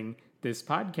sponsoring this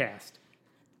podcast.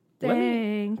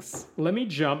 Thanks. Let me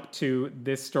jump to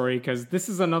this story, because this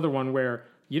is another one where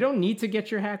you don't need to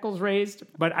get your hackles raised,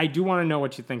 but I do want to know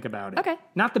what you think about it. Okay.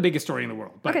 Not the biggest story in the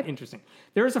world, but interesting.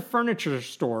 There is a furniture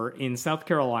store in South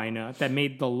Carolina that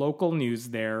made the local news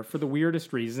there for the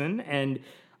weirdest reason, and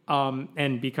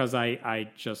because I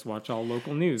just watch all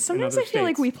local news. Sometimes I feel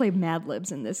like we play Mad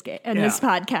Libs in this game, this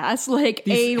podcast. Like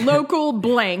a local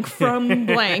blank from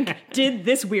blank did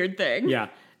this weird thing. Yeah.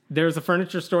 There's a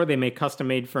furniture store. They make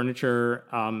custom-made furniture.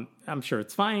 I'm sure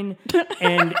it's fine.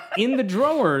 And in the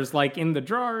drawers, like in the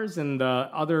drawers and the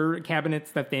other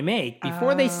cabinets that they make,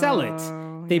 before they sell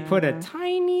it, they put a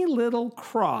tiny little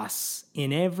cross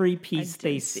in every piece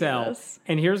they sell.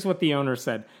 And here's what the owner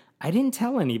said. I didn't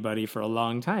tell anybody for a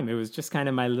long time. It was just kind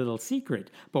of my little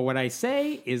secret. But what I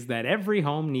say is that every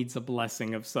home needs a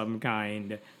blessing of some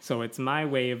kind. So it's my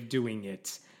way of doing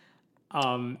it.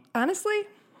 Honestly?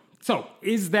 So,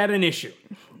 is that an issue?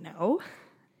 No.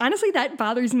 Honestly, that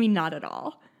bothers me not at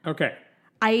all. Okay.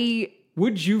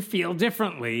 Would you feel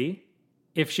differently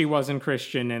if she wasn't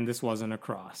Christian and this wasn't a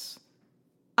cross?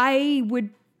 I would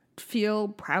feel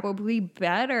probably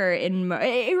better. It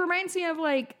reminds me of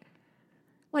like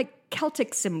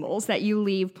Celtic symbols that you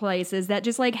leave places that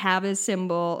just like have a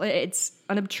symbol. It's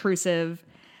unobtrusive.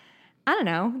 I don't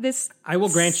know. I will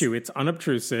grant you, it's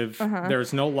unobtrusive. Uh-huh.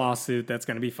 There's no lawsuit that's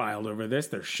going to be filed over this.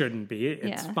 There shouldn't be.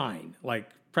 It's fine. Like,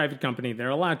 private company, they're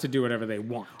allowed to do whatever they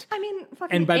want. I mean,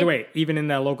 and by the way, even in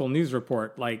that local news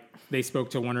report, like, they spoke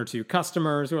to one or two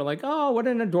customers who were like, oh, what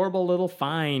an adorable little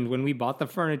find when we bought the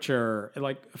furniture.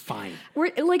 Like, fine.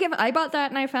 Like, if I bought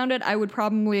that and I found it, I would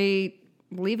probably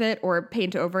leave it or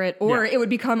paint over it, or it would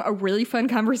become a really fun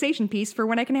conversation piece for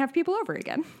when I can have people over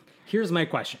again. Here's my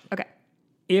question. Okay.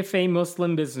 If a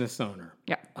Muslim business owner,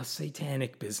 a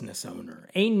satanic business owner,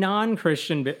 a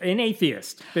non-Christian, an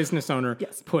atheist business owner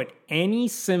put any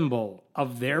symbol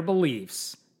of their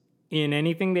beliefs in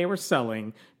anything they were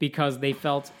selling because they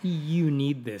felt, you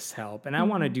need this help, and I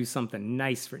want to do something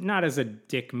nice for, not as a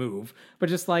dick move, but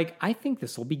just like, I think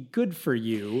this will be good for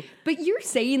you. But you're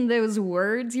saying those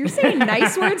words, you're saying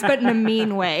nice words, but in a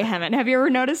mean way, haven't? Have you ever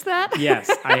noticed that? Yes,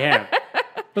 I have.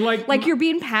 But like you're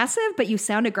being passive, but you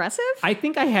sound aggressive? I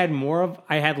think I had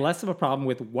less of a problem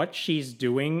with what she's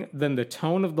doing than the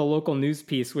tone of the local news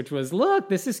piece, which was, look,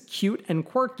 this is cute and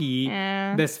quirky.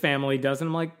 This family does. And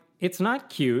I'm like, it's not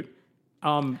cute.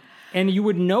 And you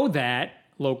would know that.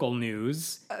 local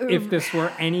news if this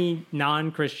were any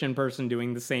non-Christian person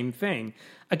doing the same thing.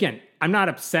 Again, I'm not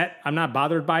upset. I'm not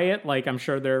bothered by it. Like, I'm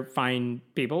sure they're fine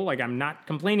people. Like, I'm not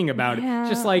complaining about it.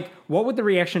 Just like, what would the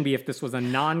reaction be if this was a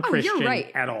non-Christian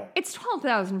at all? It's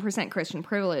 12,000% Christian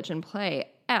privilege in play.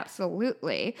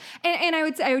 Absolutely. And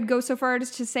I would go so far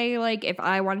as to say, like, if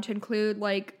I wanted to include,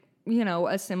 like, you know,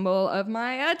 a symbol of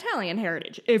my Italian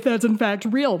heritage, if that's in fact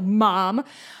real, Mom,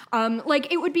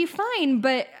 like, it would be fine.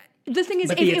 But the thing is,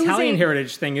 but the Italian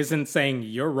heritage thing isn't saying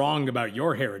you're wrong about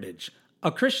your heritage.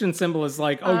 A Christian symbol is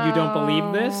like, oh, you don't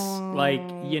believe this? Like,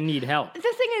 you need help. The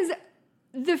thing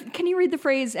is, can you read the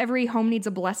phrase, every home needs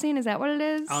a blessing? Is that what it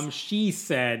is? She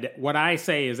said, what I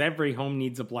say is every home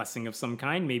needs a blessing of some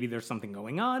kind. Maybe there's something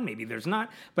going on, maybe there's not.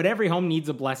 But every home needs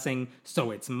a blessing, so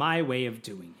it's my way of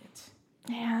doing it.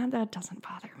 Yeah, that doesn't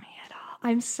bother me at all.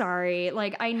 I'm sorry.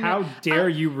 Like, I know. How dare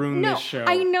you ruin this show?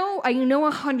 I know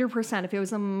 100% if it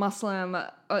was a Muslim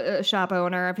shop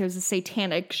owner, if it was a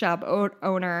satanic shop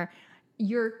owner,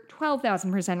 you're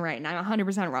 12,000% right, and I'm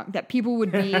 100% wrong, that people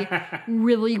would be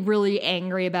really, really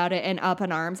angry about it and up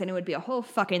in arms, and it would be a whole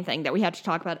fucking thing that we had to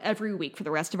talk about every week for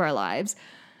the rest of our lives.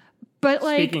 But,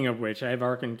 like... Speaking of which, I have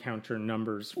Ark Encounter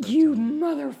numbers. You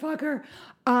motherfucker.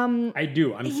 I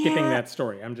do. I'm skipping that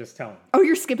story. I'm just telling. Oh,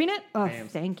 you're skipping it? Oh,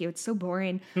 thank you. It's so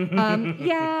boring.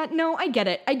 Yeah, no, I get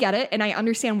it. And I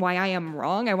understand why I am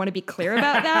wrong. I want to be clear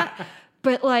about that.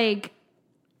 But, like...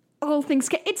 all things,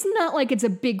 it's not like it's a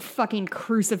big fucking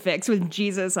crucifix with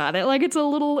Jesus on it. Like, it's a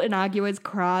little innocuous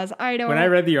cross. When I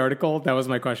read the article, that was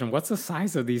my question. What's the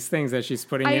size of these things that she's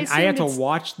putting in? I had to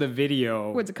watch the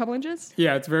video. What's a couple inches?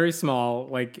 Yeah, it's very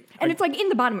small. And it's like in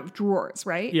the bottom of drawers,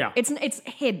 right? Yeah. It's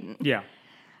hidden. Yeah.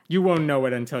 You won't know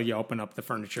it until you open up the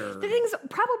furniture. The thing's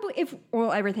probably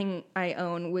everything I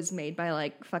own was made by,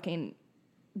 like, fucking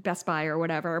Best Buy or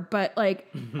whatever, but, like,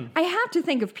 I have to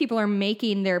think if people are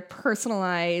making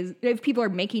if people are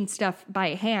making stuff by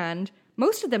hand,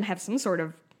 most of them have some sort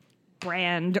of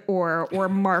brand or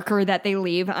marker that they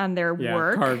leave on their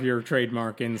work. Carve your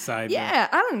trademark inside. Yeah,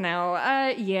 I don't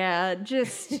know.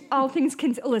 Just all things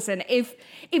listen, if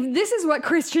this is what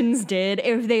Christians did,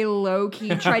 if they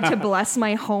low-key tried to bless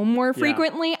my home more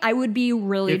frequently, I would be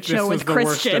really chill with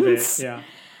Christians. Yeah.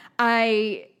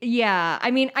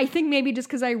 I mean, I think maybe just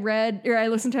because I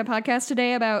listened to a podcast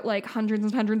today about, like, hundreds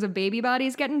and hundreds of baby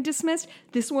bodies getting dismissed,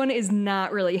 this one is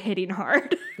not really hitting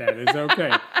hard. That is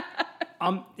okay.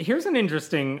 Here's an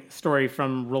interesting story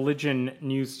from Religion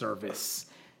News Service.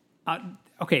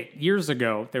 Years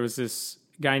ago, there was this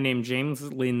guy named James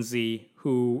Lindsay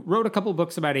who wrote a couple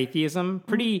books about atheism.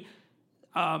 Pretty,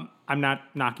 I'm not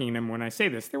knocking him when I say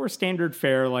this. They were standard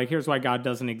fare, like, here's why God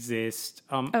doesn't exist.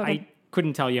 I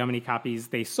couldn't tell you how many copies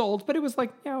they sold, but it was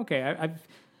like, yeah, okay.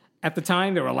 At the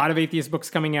time, there were a lot of atheist books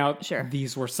coming out. Sure.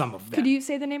 These were some of them. Could you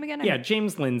say the name again? Yeah,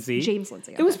 James Lindsay. James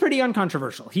Lindsay. Okay. It was pretty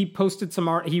uncontroversial. He posted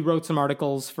he wrote some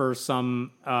articles for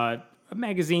some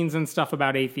magazines and stuff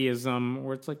about atheism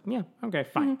where it's like, yeah, okay,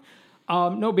 fine.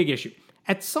 No big issue.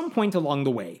 At some point along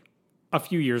the way, a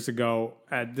few years ago,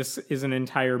 this is an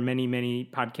entire many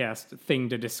podcast thing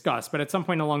to discuss, but at some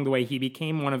point along the way, he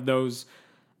became one of those...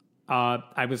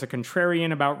 I was a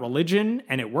contrarian about religion,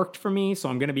 and it worked for me, so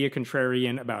I'm going to be a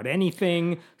contrarian about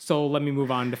anything. So let me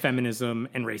move on to feminism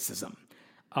and racism.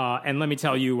 And let me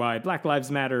tell you why Black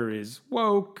Lives Matter is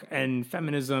woke, and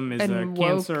feminism is a cancer. And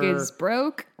woke is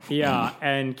broke? Yeah.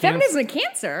 And feminism is a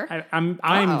cancer?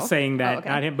 I'm saying that,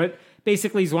 not him. But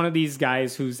basically, he's one of these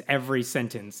guys whose every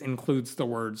sentence includes the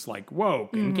words like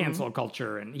woke and cancel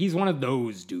culture, and he's one of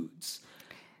those dudes.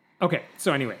 Okay,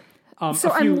 so anyway...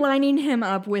 I'm lining him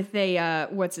up with a,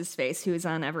 what's his face, who's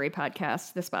on every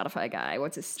podcast, the Spotify guy.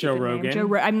 What's his Joe Rogan?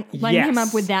 Name? I'm lining him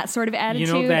up with that sort of attitude.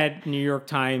 You know that New York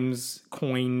Times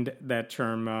coined that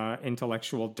term,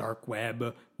 intellectual dark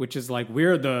web, which is like,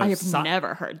 we're the... I have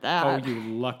never heard that. Oh, you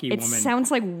lucky woman. It sounds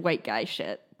like white guy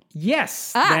shit.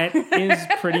 Yes, that is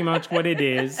pretty much what it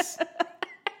is.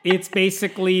 It's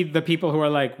basically the people who are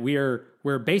like, we're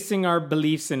basing our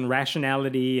beliefs in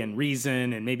rationality and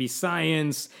reason and maybe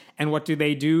science. And what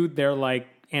do? They're like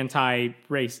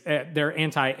anti-race. They're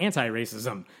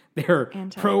anti-racism. They're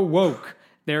pro-woke.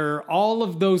 They're all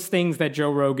of those things that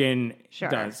Joe Rogan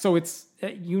does. So it's,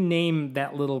 you name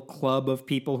that little club of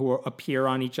people who appear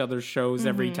on each other's shows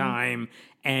every time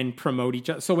and promote each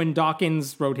other. So when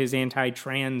Dawkins wrote his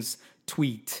anti-trans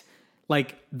tweet,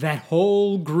 like, that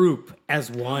whole group as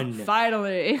one.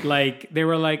 Finally. Like, they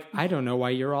were like, I don't know why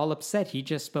you're all upset. He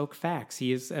just spoke facts.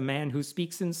 He is a man who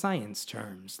speaks in science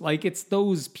terms. Like, it's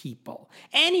those people.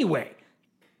 Anyway,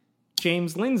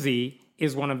 James Lindsay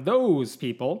is one of those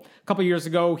people. A couple years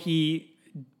ago, he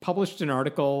published an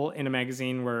article in a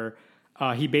magazine where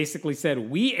He basically said,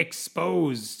 we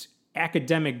exposed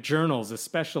academic journals,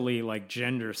 especially like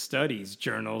gender studies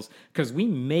journals, because we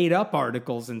made up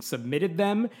articles and submitted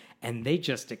them, and they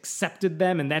just accepted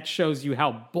them. And that shows you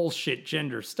how bullshit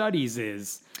gender studies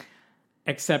is.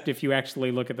 Except if you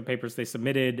actually look at the papers they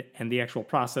submitted and the actual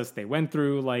process they went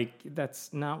through, like,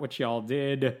 that's not what y'all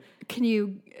did. Can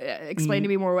you explain to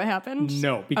me more what happened?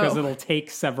 No, because it'll take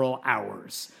several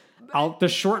hours. The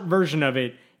short version of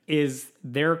it is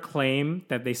their claim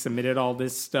that they submitted all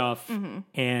this stuff.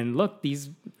 And look, these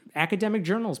academic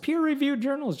journals, peer-reviewed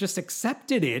journals, just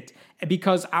accepted it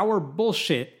because our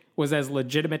bullshit was as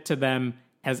legitimate to them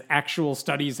as actual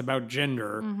studies about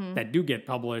gender that do get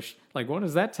published. Like, what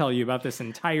does that tell you about this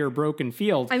entire broken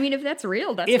field? I mean, if that's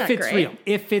real, that's if not it's great. real.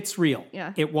 If it's real.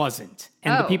 Yeah. It wasn't.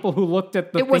 And the people who looked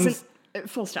at the It things... wasn't,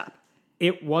 full stop.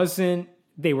 It wasn't...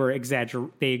 They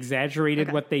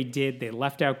exaggerated what they did. They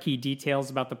left out key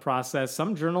details about the process.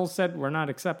 Some journals said, we're not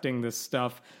accepting this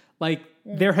stuff. Like,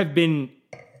 there have been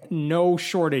no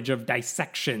shortage of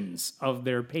dissections of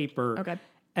their paper. Okay.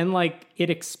 And, like,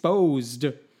 it exposed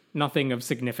nothing of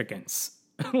significance.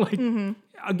 Like,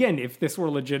 again, if this were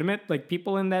legitimate, like,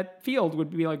 people in that field would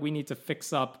be like, we need to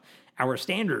fix up our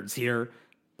standards here.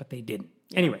 But they didn't.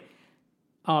 Anyway,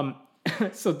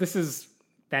 so this is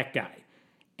that guy.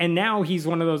 And now he's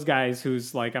one of those guys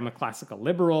who's like, I'm a classical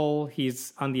liberal.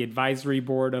 He's on the advisory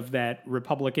board of that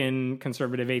Republican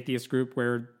conservative atheist group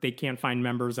where they can't find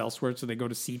members elsewhere, so they go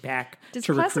to CPAC Does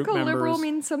to recruit classical members. liberal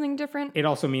mean something different? It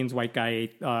also means white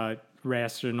guy,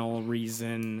 rational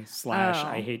reason /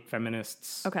 I hate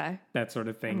feminists. Okay. That sort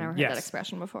of thing. I've never heard that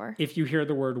expression before. If you hear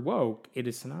the word woke, it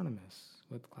is synonymous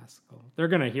with classical. They're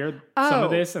going to hear some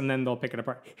of this and then they'll pick it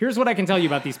apart. Here's what I can tell you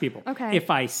about these people. Okay. If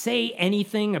I say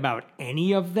anything about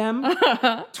any of them,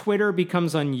 Twitter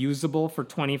becomes unusable for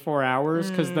 24 hours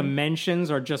because the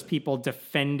mentions are just people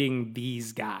defending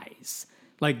these guys.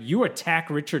 Like, you attack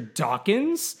Richard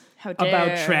Dawkins How dare.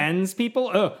 about trans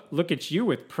people? Oh, look at you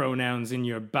with pronouns in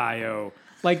your bio.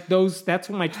 Like, that's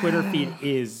what my Twitter feed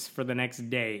is for the next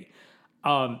day.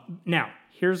 Now,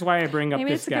 here's why I bring up Maybe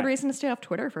this it's a guy. good reason to stay off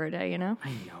Twitter for a day, you know?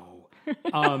 I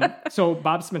know. So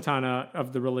Bob Smetana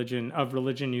of the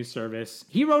Religion News Service,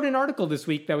 he wrote an article this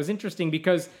week that was interesting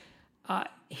because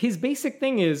his basic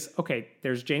thing is, okay,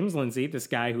 there's James Lindsay, this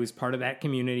guy who is part of that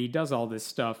community, does all this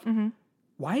stuff.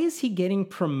 Why is he getting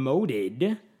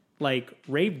promoted, like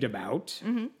raved about,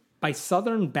 by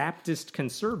Southern Baptist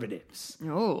conservatives?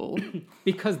 Oh.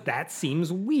 Because that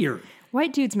seems weird.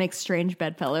 White dudes make strange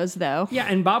bedfellows, though. Yeah,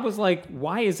 and Bob was like,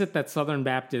 why is it that Southern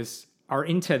Baptists are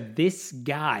into this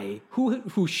guy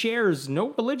who shares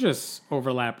no religious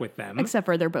overlap with them? Except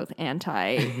for they're both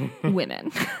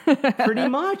anti-women. Pretty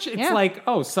much. It's like,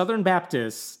 oh, Southern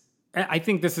Baptists, I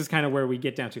think this is kind of where we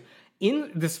get down to.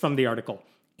 This from the article.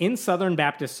 In Southern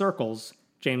Baptist circles,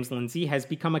 James Lindsay has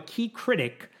become a key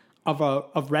critic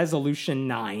of Resolution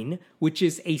 9, which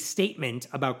is a statement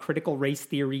about critical race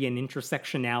theory and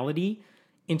intersectionality.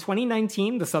 In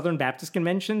 2019, the Southern Baptist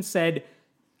Convention said,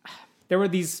 there were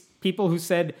these people who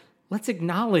said, let's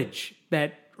acknowledge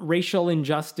that racial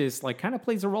injustice like kind of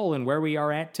plays a role in where we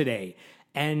are at today.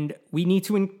 And we need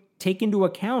to take into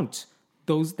account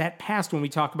that past when we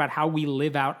talk about how we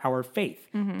live out our faith.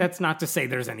 That's not to say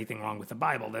there's anything wrong with the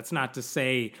Bible. That's not to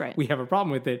say we have a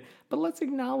problem with it. But let's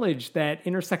acknowledge that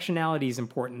intersectionality is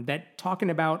important, that talking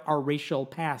about our racial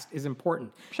past is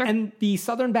important. Sure. And the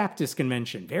Southern Baptist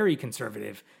Convention, very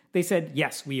conservative, they said,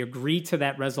 yes, we agree to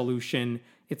that resolution.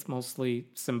 It's mostly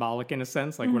symbolic in a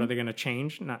sense. Like, what are they going to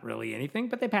change? Not really anything,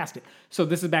 but they passed it. So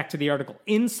this is back to the article.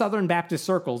 In Southern Baptist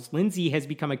circles, Lindsay has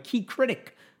become a key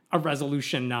critic of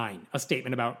Resolution 9, a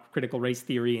statement about critical race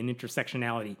theory and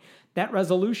intersectionality. That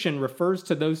resolution refers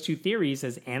to those two theories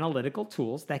as analytical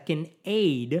tools that can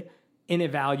aid in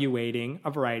evaluating a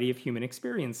variety of human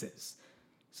experiences.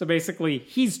 So basically,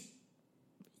 he's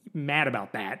mad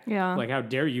about that. Yeah. Like, how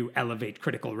dare you elevate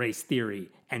critical race theory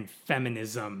and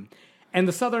feminism? And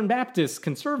the Southern Baptist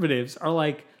conservatives are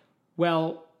like,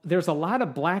 well, there's a lot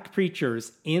of black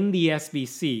preachers in the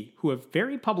SBC who have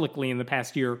very publicly in the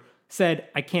past year said,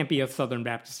 I can't be a Southern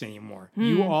Baptist anymore.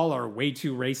 You all are way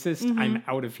too racist. I'm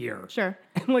out of here. Sure.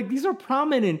 And like, these are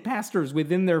prominent pastors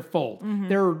within their fold.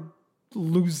 They're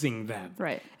losing them.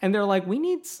 Right. And they're like, we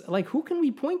need, like, who can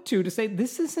we point to say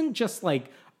this isn't just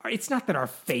like, it's not that our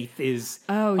faith is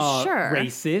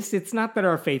racist. It's not that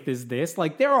our faith is this.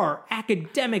 Like, there are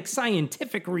academic,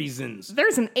 scientific reasons.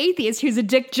 There's an atheist who's a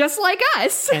dick just like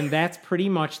us. And that's pretty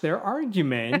much their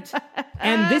argument.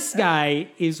 And this guy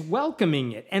is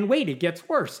welcoming it. And wait, it gets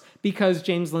worse. Because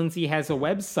James Lindsay has a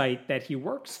website that he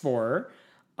works for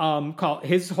Called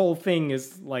his whole thing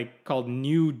is like called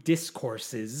New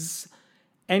Discourses.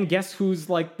 And guess who's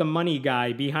like the money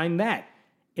guy behind that?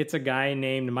 It's a guy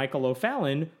named Michael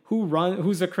O'Fallon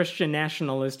who's a Christian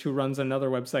nationalist who runs another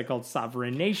website called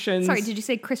Sovereign Nations. Sorry, did you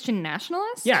say Christian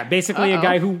nationalist? Yeah, basically a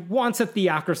guy who wants a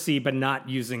theocracy, but not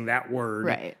using that word.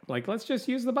 Right. Like, let's just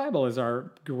use the Bible as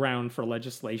our ground for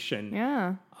legislation.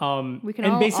 Yeah. We can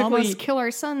and basically, almost kill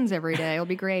our sons every day. It'll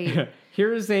be great.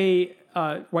 Here's a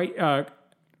white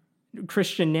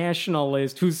Christian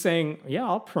nationalist who's saying, yeah,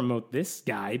 I'll promote this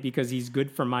guy because he's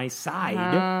good for my side.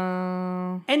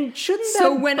 And shouldn't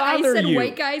so that when I bother said you?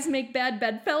 white guys make bad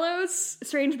bedfellows,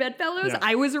 strange bedfellows, Yeah.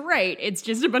 I was right. It's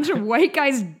just a bunch of white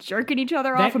guys jerking each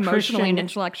other off emotionally and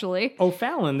intellectually.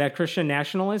 O'Fallon, that Christian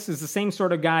nationalist, is the same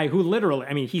sort of guy who literally,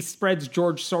 I mean, he spreads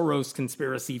George Soros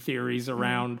conspiracy theories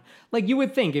around. Like, you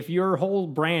would think if your whole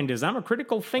brand is, I'm a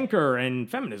critical thinker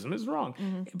and feminism is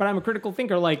wrong, but I'm a critical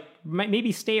thinker, like,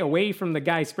 maybe stay away from the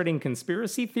guy spreading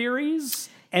conspiracy theories.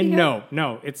 And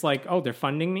no, it's like, oh, they're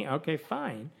funding me? Okay,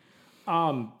 fine.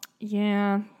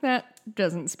 Yeah, that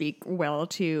doesn't speak well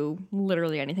to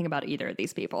literally anything about either of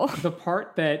these people. The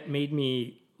part that made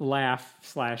me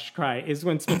laugh/cry is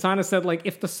when Smetana said, like,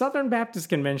 if the Southern Baptist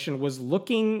Convention was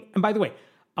looking, and by the way,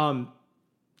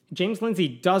 James Lindsay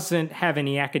doesn't have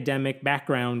any academic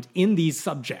background in these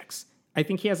subjects. I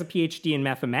think he has a PhD in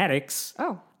mathematics.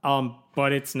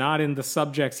 But it's not in the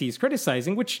subjects he's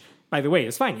criticizing, which, by the way,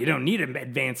 is fine. You don't need an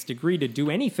advanced degree to do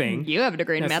anything. You have a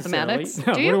degree in mathematics.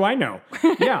 No, do you? what do I know?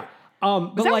 Yeah.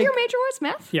 Was that what your major was?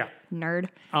 Math? Yeah. Nerd.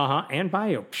 And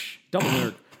bio. Double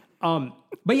nerd.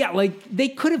 But yeah, like, they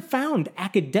could have found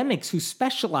academics who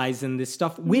specialize in this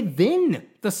stuff within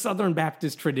the Southern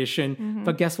Baptist tradition.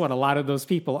 But guess what? A lot of those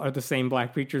people are the same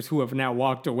black preachers who have now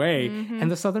walked away,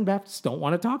 and the Southern Baptists don't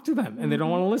want to talk to them, and they don't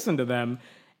want to listen to them.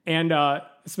 And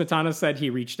Smetana said he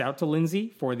reached out to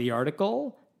Lindsay for the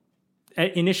article.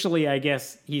 Initially, I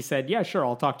guess he said, yeah, sure,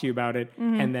 I'll talk to you about it.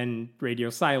 And then radio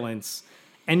silence.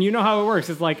 And you know how it works.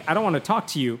 It's like, I don't want to talk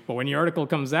to you, but when your article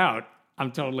comes out,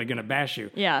 I'm totally going to bash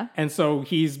you. Yeah. And so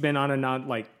he's been on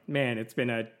it's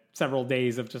been several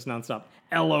days of just nonstop.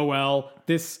 LOL,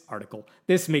 this article.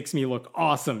 This makes me look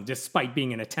awesome, despite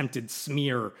being an attempted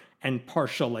smear and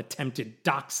partial attempted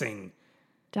doxing.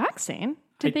 Doxing?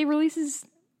 Did they release his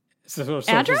Social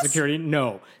address? Security?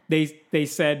 No. They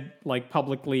said, like,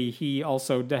 publicly, he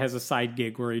also has a side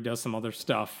gig where he does some other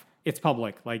stuff. It's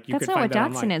public. Like, you That's could not find what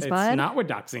that doxing online. is, It's bud. not what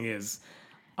doxing is.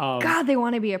 God, they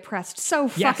want to be oppressed so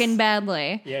fucking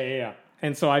badly. Yeah.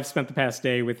 And so I've spent the past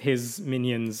day with his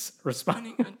minions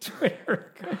responding on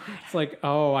Twitter. It's like,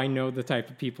 oh, I know the type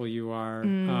of people you are.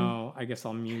 Oh, I guess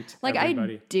I'll mute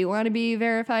everybody. I do want to be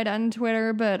verified on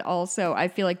Twitter, but also I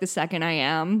feel like the second I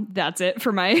am, that's it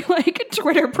for my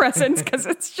Twitter presence, because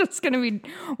it's just going to be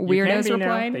weirdos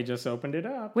replying. They just opened it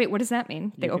up. Wait, what does that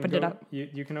mean? They opened it up?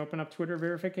 You can open up Twitter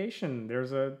verification.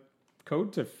 There's a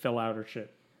code to fill out or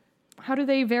shit. How do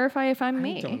they verify if I'm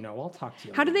me? I don't know. I'll talk to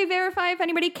you. How do they verify if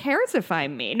anybody cares if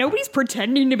I'm me? Nobody's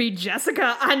pretending to be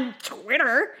Jessica on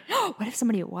Twitter. What if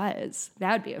somebody was?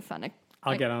 That would be a fun...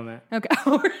 I'll get on that. Okay.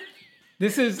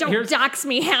 Don't dox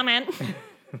me, Hammond.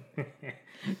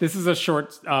 This is a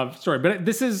short story, but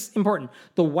this is important.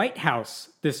 The White House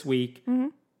this week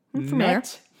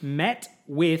met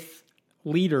with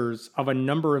leaders of a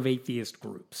number of atheist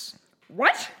groups.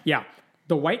 What? Yeah.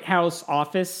 The White House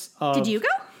office of... Did you go?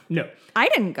 No. I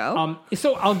didn't go.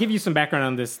 So I'll give you some background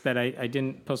on this that I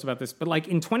didn't post about this. But like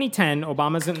in 2010,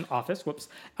 Obama's in office.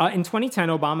 In 2010,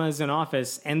 Obama is in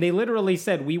office, and they literally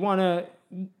said, we want to...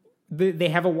 They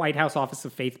have a White House Office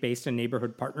of Faith-Based and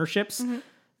Neighborhood Partnerships.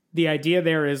 The idea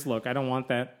there is, look, I don't want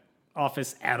that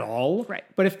office at all. Right.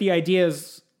 But if the idea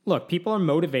is, look, people are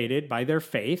motivated by their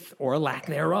faith or lack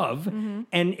thereof,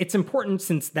 and it's important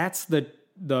since that's the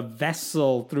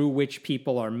vessel through which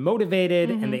people are motivated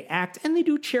and they act and they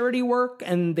do charity work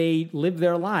and they live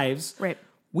their lives. Right.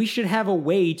 We should have a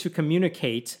way to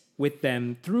communicate with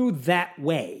them through that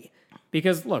way.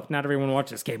 Because, look, not everyone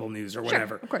watches cable news or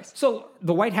whatever. Sure, of course. So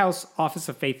the White House Office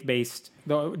of Faith-Based,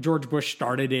 George Bush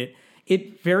started it.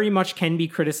 It very much can be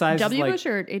criticized. Bush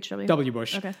or HW? W.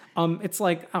 Bush. Okay. It's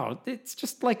like, it's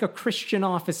just like a Christian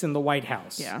office in the White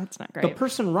House. Yeah, that's not great. The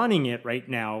person running it right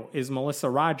now is Melissa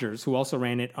Rogers, who also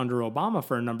ran it under Obama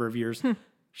for a number of years.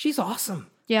 She's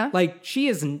awesome. Yeah. Like,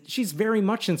 she's very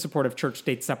much in support of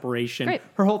church-state separation. Great.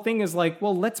 Her whole thing is like,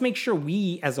 well, let's make sure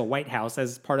we, as a White House,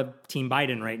 as part of Team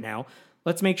Biden right now,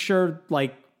 let's make sure,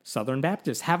 like, Southern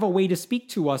Baptists have a way to speak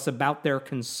to us about their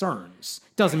concerns.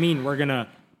 Doesn't mean we're going to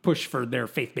push for their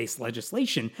faith-based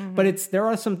legislation, but there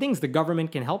are some things the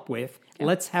government can help with. Yeah.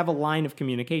 Let's have a line of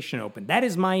communication open. That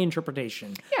is my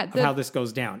interpretation of how this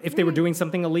goes down. If they were doing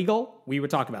something illegal, we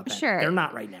would talk about that. Sure. They're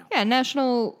not right now. Yeah,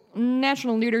 national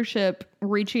leadership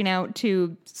reaching out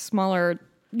to smaller,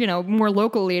 more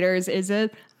local leaders is I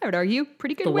would argue,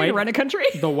 pretty good way to run a country.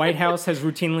 The White House has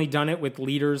routinely done it with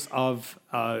leaders of,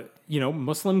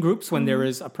 Muslim groups when there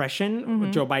is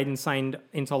oppression. Joe Biden signed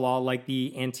into law like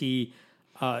the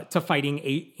to fighting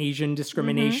Asian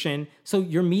discrimination. So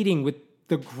you're meeting with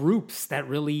the groups that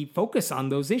really focus on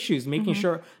those issues, making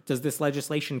sure, does this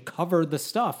legislation cover the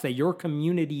stuff that your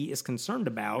community is concerned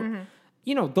about?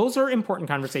 Those are important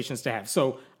conversations to have.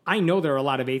 So I know there are a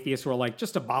lot of atheists who are like,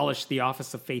 just abolish the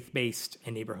Office of Faith-Based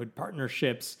and Neighborhood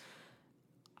Partnerships.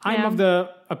 I'm of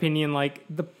the opinion, like,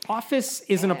 the office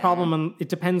isn't a problem. And it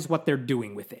depends what they're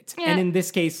doing with it. Yeah. And in this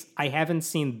case, I haven't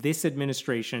seen this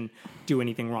administration do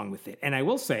anything wrong with it. And I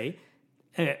will say,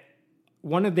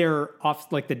 one of their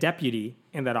the deputy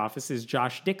in that office is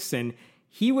Josh Dixon.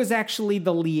 He was actually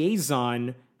the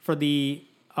liaison for the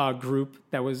group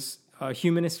that was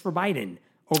Humanists for Biden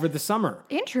over the summer.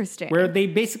 Interesting. Where they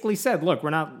basically said, look, we're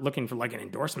not looking for like an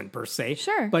endorsement per se.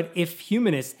 Sure. But if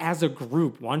humanists as a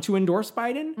group want to endorse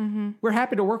Biden, we're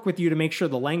happy to work with you to make sure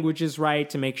the language is right,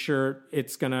 to make sure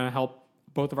it's going to help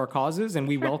both of our causes, and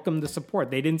we welcome the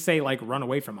support. They didn't say, like, run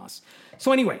away from us.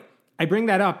 So anyway, I bring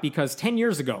that up because 10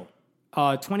 years ago,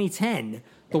 2010,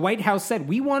 the White House said,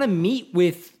 we want to meet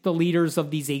with the leaders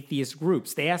of these atheist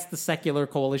groups. They asked the Secular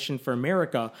Coalition for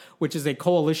America, which is a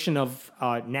coalition of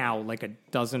now like a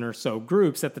dozen or so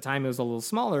groups. At the time, it was a little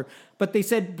smaller. But they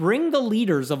said, bring the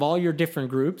leaders of all your different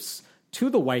groups to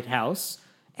the White House,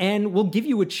 and we'll give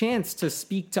you a chance to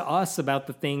speak to us about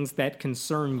the things that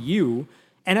concern you.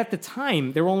 And at the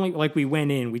time, there were only, like, we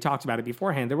went in, we talked about it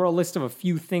beforehand, there were a list of a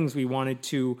few things we wanted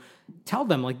to tell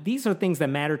them. Like, these are things that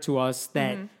matter to us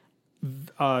that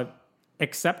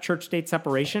accept church-state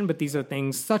separation, but these are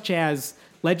things such as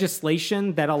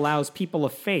legislation that allows people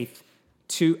of faith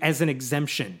as an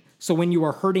exemption. So when you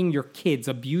are hurting your kids,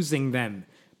 abusing them,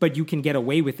 but you can get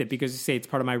away with it because you say it's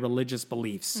part of my religious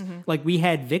beliefs. Like, we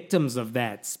had victims of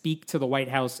that speak to the White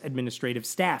House administrative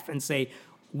staff and say,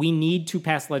 we need to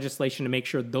pass legislation to make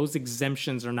sure those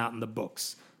exemptions are not in the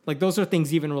books. Like, those are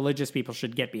things even religious people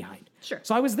should get behind. Sure.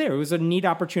 So I was there. It was a neat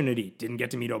opportunity. Didn't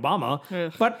get to meet Obama,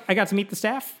 but I got to meet the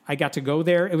staff. I got to go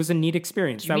there. It was a neat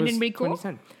experience. Did you meet anybody cool?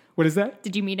 2010. What is that?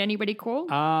 Did you meet anybody cool?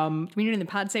 Did you meet any of the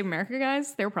Pod Save America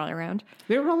guys? They were probably around.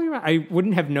 They were probably around. I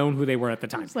wouldn't have known who they were at the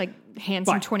time. It's like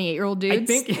handsome 28-year-old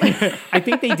dudes. I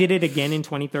think they did it again in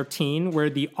 2013, where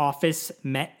the office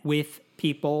met with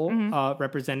people,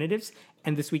 representatives,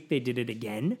 and this week they did it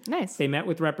again. Nice. They met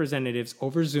with representatives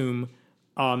over Zoom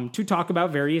to talk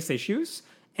about various issues.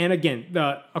 And again,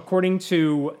 according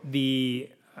to the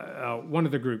one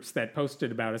of the groups that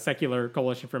posted about a Secular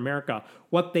Coalition for America,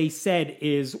 what they said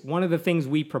is one of the things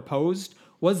we proposed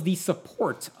was the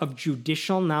support of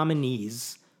judicial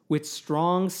nominees with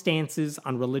strong stances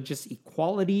on religious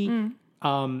equality,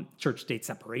 church-state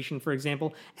separation, for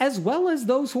example, as well as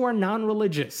those who are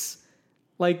non-religious.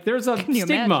 Like, there's a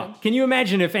stigma. Can you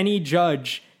imagine if any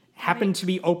judge happened to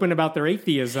be open about their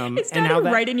atheism? It's kind of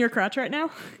right in your crotch right now.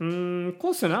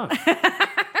 Close enough.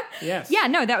 Yes. Yeah,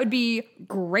 no, that would be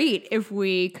great if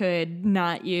we could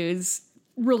not use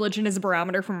religion as a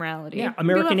barometer for morality. Yeah,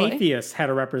 American Atheists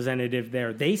had a representative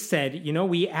there. They said,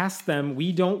 we asked them,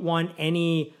 we don't want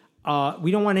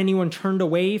anyone turned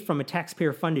away from a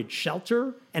taxpayer-funded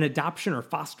shelter, an adoption or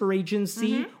foster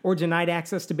agency, or denied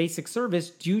access to basic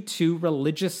service due to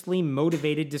religiously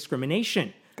motivated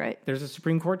discrimination. Great. There's a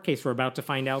Supreme Court case we're about to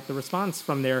find out the response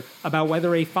from there about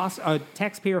whether a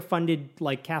taxpayer-funded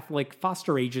like Catholic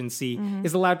foster agency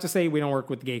is allowed to say we don't work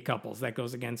with gay couples. That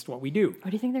goes against what we do.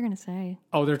 What do you think they're going to say?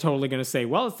 Oh, they're totally going to say,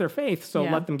 well, it's their faith, so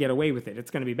let them get away with it.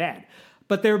 It's going to be bad.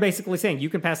 But they're basically saying, you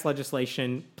can pass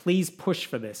legislation. Please push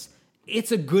for this.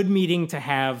 It's a good meeting to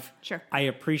have. Sure. I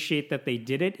appreciate that they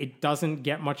did it. It doesn't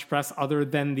get much press other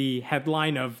than the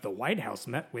headline of the White House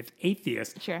met with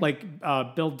atheists. Sure. Like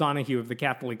Bill Donahue of the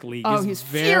Catholic League. Oh, he's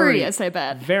furious, I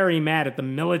bet. Very mad at the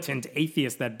militant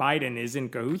atheists that Biden is in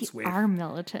cahoots with. Are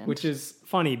militant. Which is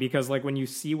funny because, like, when you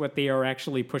see what they are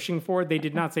actually pushing for, they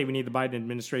did not say we need the Biden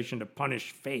administration to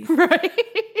punish faith. Right.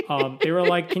 They were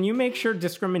like, can you make sure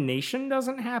discrimination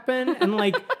doesn't happen? And,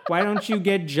 like, why don't you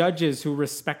get judges who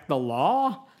respect the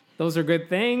law? Those are good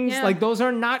things. Yeah. Like, those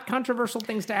are not controversial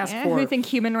things to ask for. Who think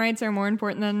human rights are more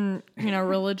important than,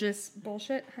 religious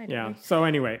bullshit? Yeah. So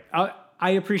anyway, I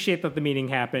appreciate that the meeting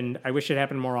happened. I wish it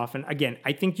happened more often. Again,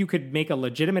 I think you could make a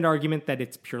legitimate argument that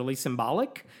it's purely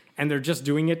symbolic and they're just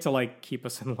doing it to like keep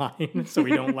us in line so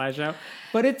we don't lash out.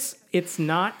 But it's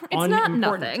not unimportant.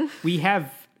 Not nothing. We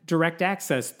have direct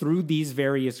access through these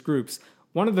various groups.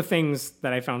 One of the things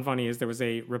that I found funny is there was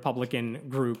a Republican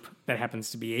group that happens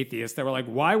to be atheist that were like,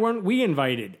 why weren't we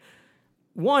invited?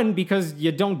 One, because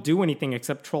you don't do anything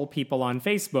except troll people on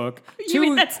Facebook. You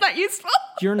mean that's not useful?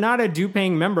 You're not a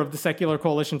due-paying member of the Secular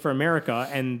Coalition for America,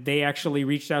 and they actually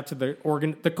reached out to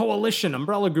the coalition,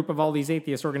 umbrella group of all these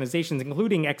atheist organizations,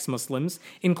 including ex-Muslims,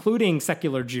 including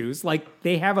secular Jews. Like,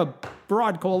 they have a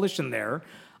broad coalition there.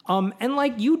 And,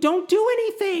 like, you don't do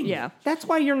anything. Yeah. That's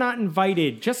why you're not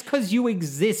invited. Just because you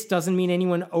exist doesn't mean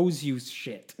anyone owes you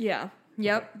shit. Yeah.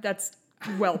 Yep. That's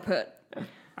well put.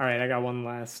 All right, I got one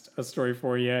last story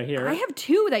for you here. I have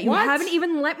two that you haven't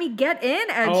even let me get in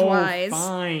edgewise. Oh,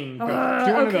 fine. Go. Do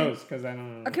one of those, because I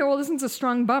don't know. Okay, well, this one's a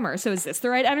strong bummer. So is this the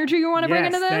right energy you want to bring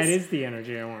into this? Yes, that is the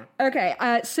energy I want.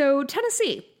 Okay, so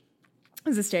Tennessee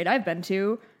is a state I've been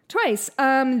to twice.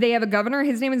 They have a governor.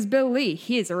 His name is Bill Lee.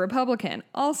 He is a Republican.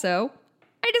 Also,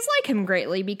 I dislike him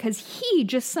greatly because he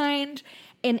just signed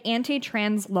an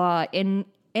anti-trans law, an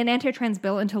anti-trans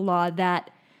bill into law that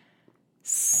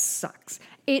sucks.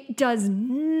 It does,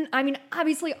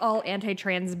 obviously all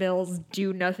anti-trans bills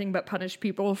do nothing but punish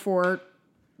people for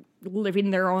living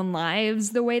their own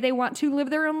lives the way they want to live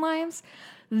their own lives.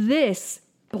 This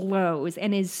blows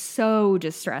and is so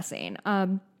distressing.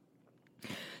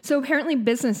 So apparently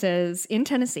businesses in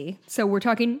Tennessee, so we're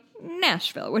talking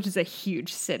Nashville, which is a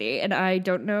huge city, and I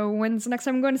don't know when's the next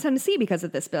time I'm going to Tennessee because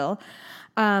of this bill.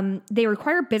 They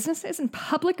require businesses and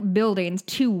public buildings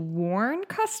to warn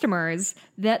customers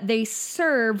that they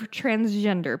serve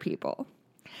transgender people.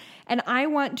 And I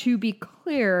want to be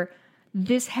clear,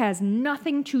 this has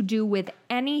nothing to do with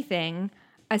anything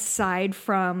aside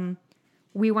from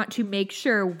we want to make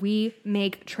sure we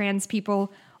make trans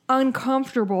people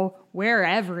uncomfortable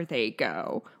wherever they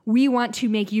go. We want to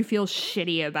make you feel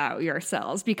shitty about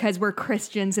yourselves because we're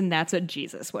Christians and that's what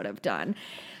Jesus would have done.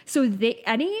 So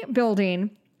any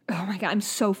building, oh my God, I'm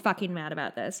so fucking mad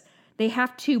about this. They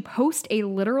have to post a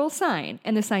literal sign,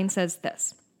 and the sign says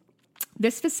this.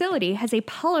 This facility has a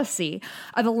policy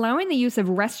of allowing the use of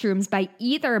restrooms by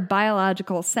either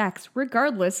biological sex,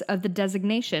 regardless of the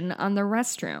designation on the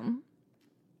restroom.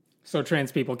 So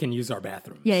trans people can use our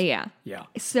bathrooms. Yeah.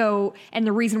 So, and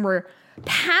the reason we're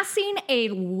passing a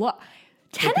law...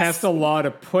 They passed a law to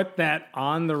put that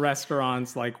on the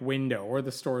restaurant's like window or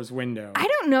the store's window. I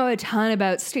don't know a ton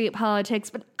about state politics,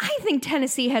 but I think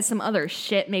Tennessee has some other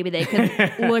shit maybe they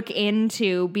could look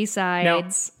into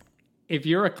besides... Now, if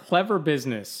you're a clever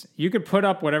business, you could put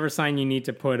up whatever sign you need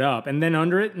to put up and then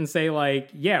under it and say like,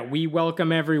 yeah, we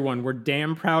welcome everyone. We're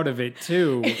damn proud of it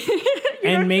too.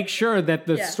 And make sure that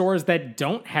the stores that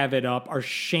don't have it up are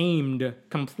shamed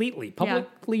completely.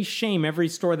 Publicly shame every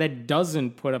store that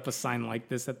doesn't put up a sign like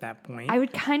this at that point. I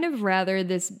would kind of rather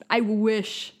this... I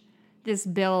wish this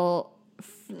bill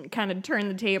kind of turned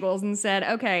the tables and said,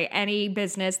 okay, any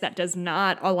business that does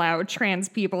not allow trans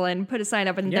people in, put a sign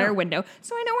up in their window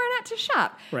so I know where not to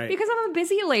shop. Right. Because I'm a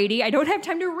busy lady. I don't have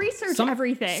time to research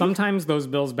everything. Sometimes those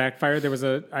bills backfire. There was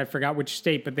I forgot which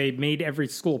state, but they made every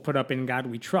school put up "In God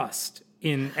We Trust"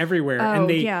 in everywhere. Oh, and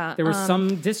there were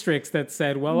some districts that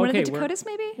said, well, one okay. Of the Dakotas,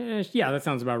 maybe? Yeah, that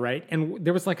sounds about right. And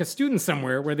there was like a student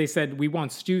somewhere where they said, we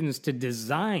want students to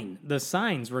design the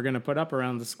signs we're going to put up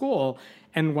around the school.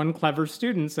 And one clever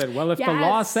student said, well, if the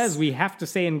law says we have to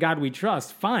say "In God We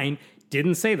Trust," fine.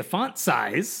 Didn't say the font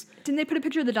size. Didn't they put a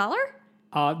picture of the dollar?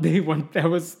 That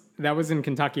was in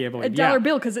Kentucky, I believe. A dollar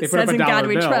bill, because it says "In God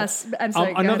We Trust." I'm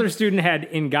sorry, another student had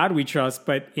 "In God We Trust,"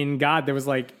 but in God there was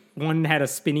like, one had a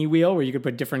spinny wheel where you could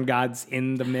put different gods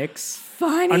in the mix.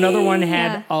 Funny. Another one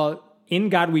had "In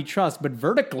God We Trust," but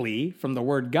vertically from the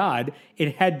word God,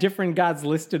 it had different gods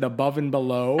listed above and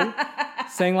below,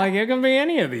 saying like, it can be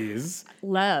any of these.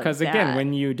 Love Because again,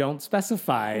 when you don't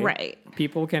specify,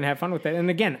 people can have fun with it. And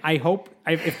again, I hope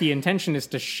if the intention is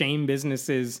to shame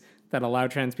businesses that allow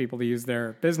trans people to use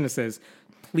their businesses,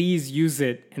 please use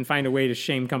it and find a way to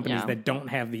shame companies that don't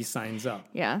have these signs up.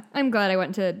 Yeah. I'm glad I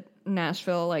went to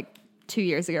Nashville like 2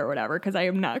 years ago or whatever, because I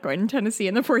am not going to Tennessee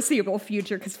in the foreseeable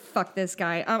future because fuck this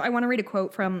guy. I want to read a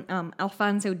quote from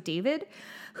Alfonso David,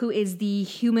 who is the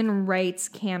Human Rights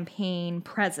Campaign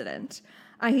president.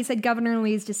 He said Governor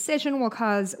Lee's decision will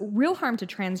cause real harm to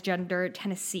transgender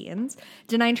Tennesseans.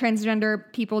 Denying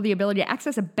transgender people the ability to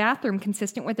access a bathroom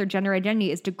consistent with their gender identity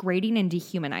is degrading and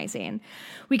dehumanizing.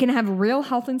 We can have real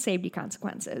health and safety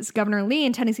consequences. Governor Lee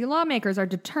and Tennessee lawmakers are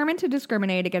determined to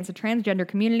discriminate against the transgender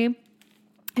community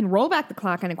and roll back the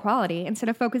clock on equality instead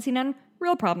of focusing on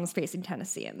real problems facing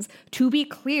Tennesseans. To be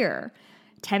clear,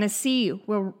 Tennessee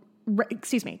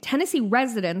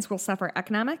residents will suffer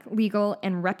economic, legal,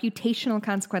 and reputational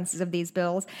consequences of these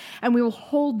bills, and we will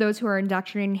hold those who are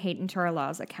indoctrinating hate into our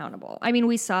laws accountable. I mean,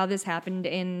 we saw this happen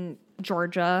in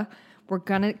Georgia. We're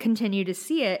going to continue to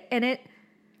see it,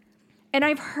 and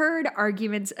I've heard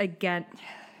arguments again.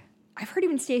 I've heard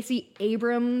even Stacey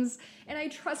Abrams, and I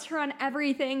trust her on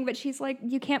everything, but she's like,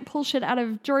 you can't pull shit out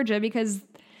of Georgia because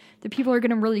the people who are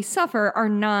going to really suffer are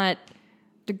not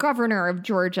the governor of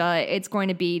Georgia. It's going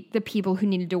to be the people who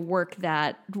needed to work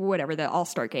that, whatever, the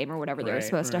All-Star game or whatever they're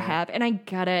supposed to have. And I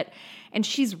get it. And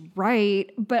she's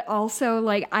right. But also,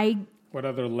 like, what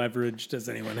other leverage does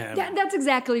anyone have? That's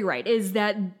exactly right, is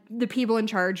that the people in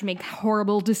charge make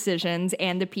horrible decisions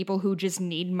and the people who just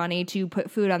need money to put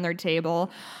food on their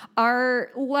table are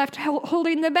left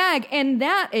holding the bag. And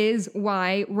that is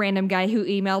why random guy who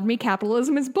emailed me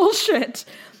capitalism is bullshit.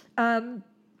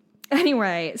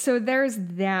 Anyway, so there's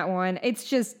that one. It's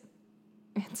just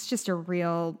a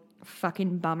real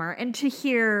fucking bummer. And to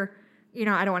hear, you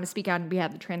know, I don't want to speak on behalf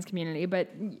of the trans community, but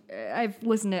I've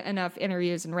listened to enough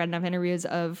interviews and read enough interviews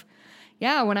of,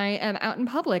 when I am out in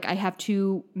public, I have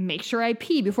to make sure I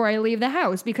pee before I leave the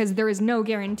house because there is no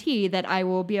guarantee that I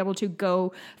will be able to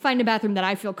go find a bathroom that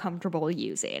I feel comfortable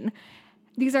using.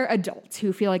 These are adults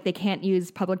who feel like they can't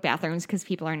use public bathrooms because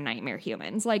people are nightmare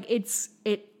humans. Like,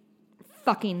 it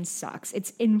fucking sucks.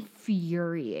 It's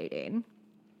infuriating.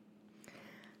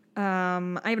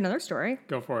 I have another story.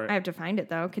 Go for it. I have to find it,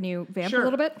 though. Can you vamp a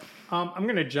little bit? I'm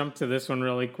going to jump to this one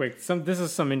really quick. This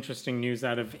is some interesting news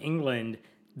out of England.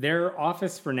 Their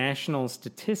Office for National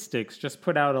Statistics just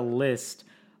put out a list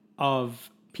of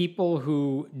people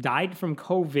who died from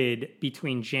COVID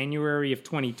between January of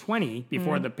 2020,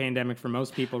 before the pandemic for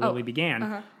most people really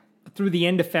began, through the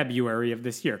end of February of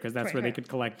this year, because that's where they could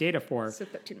collect data for. So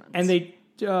 13 months. And they,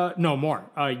 no, more,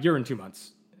 a year and 2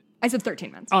 months. I said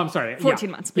 13 months. Oh, I'm sorry.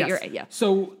 14 months, but you're right, yeah.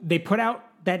 So they put out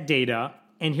that data,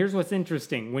 and here's what's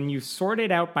interesting. When you sort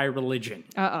it out by religion,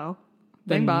 the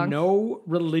Bing bong. no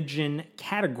religion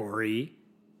category,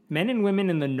 men and women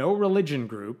in the no religion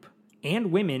group,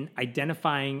 and women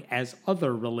identifying as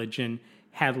other religion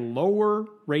had lower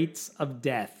rates of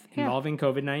death involving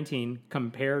COVID-19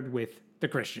 compared with the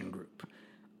Christian group.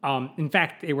 In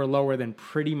fact, they were lower than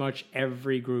pretty much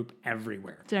every group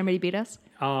everywhere. Did anybody beat us?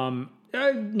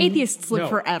 Atheists live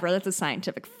forever. That's a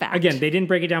scientific fact. Again, they didn't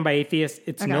break it down by atheists.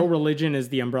 It's no religion is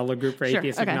the umbrella group for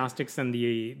atheists, agnostics, and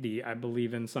the I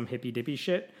believe in some hippy dippy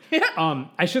shit.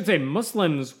 I should say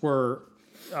Muslims were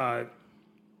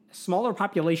smaller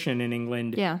population in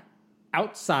England. Yeah.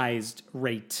 Outsized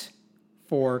rate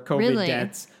for COVID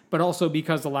deaths, but also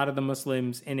because a lot of the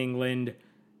Muslims in England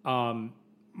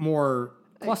more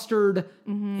clustered.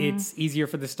 It's easier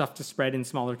for this stuff to spread in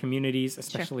smaller communities,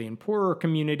 especially in poorer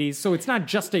communities. So it's not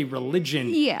just a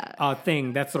religion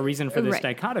thing. That's the reason for this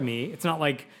dichotomy. It's not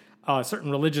like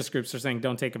certain religious groups are saying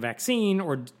don't take a vaccine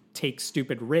or take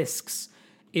stupid risks.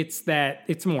 It's that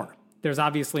it's more. There's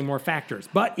obviously more factors.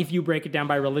 But if you break it down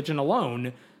by religion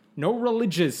alone,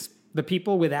 the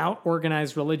people without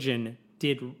organized religion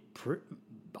did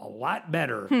a lot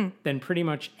better than pretty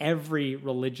much every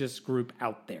religious group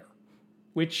out there.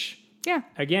 Which,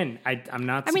 again, I'm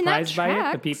not surprised by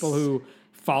it. The people who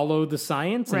follow the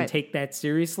science and take that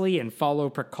seriously and follow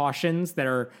precautions that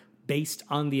are based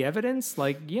on the evidence,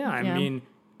 I mean,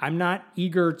 I'm not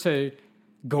eager to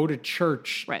go to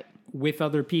church with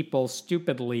other people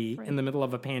stupidly in the middle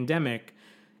of a pandemic.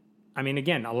 I mean,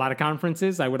 again, a lot of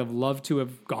conferences I would have loved to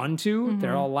have gone to.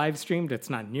 They're all live streamed. It's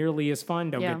not nearly as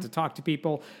fun. Don't get to talk to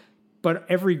people. But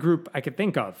every group I could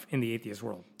think of in the atheist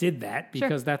world did that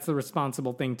because that's the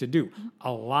responsible thing to do.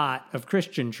 A lot of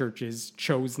Christian churches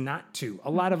chose not to.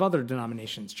 A lot of other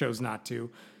denominations chose not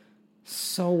to.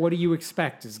 So what do you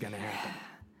expect is going to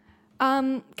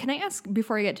happen? Can I ask,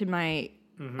 before I get to my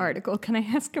article, can I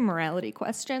ask a morality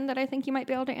question that I think you might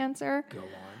be able to answer? Go on.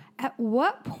 At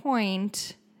what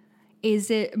point is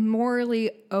it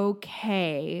morally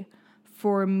okay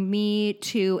for me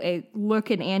to look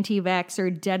an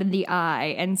anti-vaxxer dead in the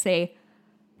eye and say,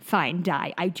 fine,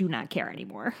 die. I do not care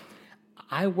anymore.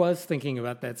 I was thinking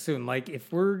about that soon. Like,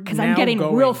 if we're because I'm getting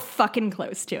real fucking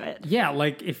close to it. Yeah,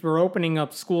 like if we're opening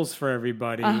up schools for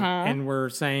everybody and we're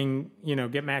saying,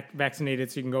 get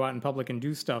vaccinated so you can go out in public and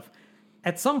do stuff.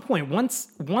 At some point,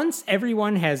 once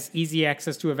everyone has easy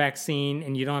access to a vaccine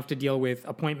and you don't have to deal with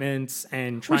appointments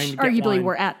and trying to get arguably one,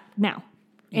 we're at now.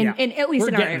 at least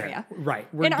in our area. Right.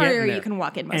 In our area, you can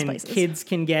walk in most places. And kids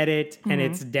can get it, and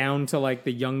it's down to like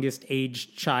the youngest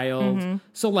aged child.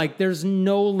 So like there's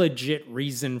no legit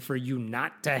reason for you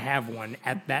not to have one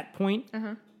at that point.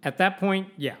 At that point,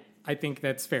 yeah, I think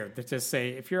that's fair to just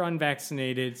say, if you're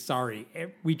unvaccinated, sorry,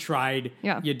 we tried,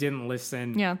 you didn't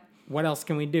listen. Yeah. What else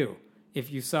can we do? If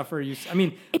you suffer,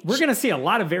 we're going to see a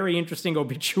lot of very interesting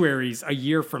obituaries a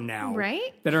year from now.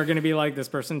 Right? That are going to be like, this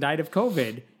person died of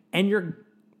COVID. And you're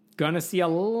going to see a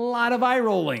lot of eye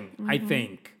rolling, I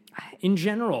think, in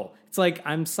general. It's like,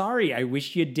 I'm sorry, I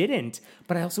wish you didn't,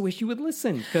 but I also wish you would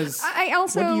listen, because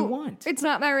what do you want? It's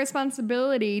not my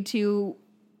responsibility to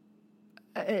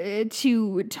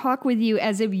talk with you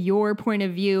as if your point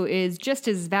of view is just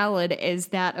as valid as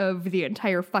that of the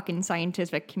entire fucking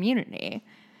scientific community.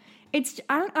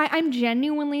 I'm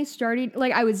genuinely starting,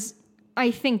 like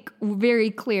I think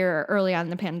very clear early on in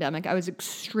the pandemic, I was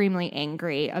extremely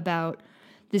angry about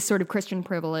this sort of Christian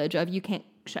privilege of you can't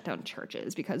shut down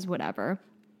churches because whatever.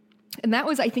 And that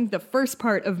was, I think, the first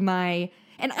part of and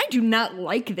I do not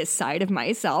like this side of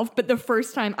myself, but the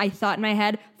first time I thought in my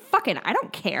head, fucking, I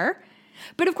don't care.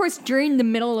 But of course, during the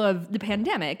middle of the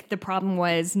pandemic, the problem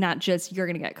was not just you're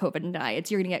going to get COVID and die.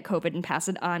 It's you're going to get COVID and pass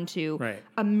it on to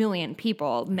a million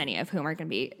people, many of whom are going to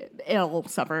be ill,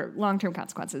 suffer long-term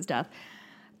consequences, death.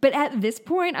 But at this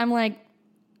point, I'm like,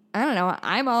 I don't know.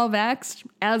 I'm all vaxxed.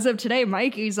 As of today,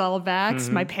 Mikey's all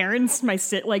vaxxed. My parents,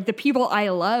 the people I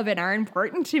love and are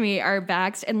important to me are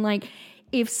vaxxed. And like,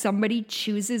 if somebody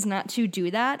chooses not to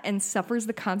do that and suffers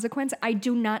the consequence, I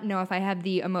do not know if I have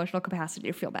the emotional capacity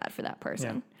to feel bad for that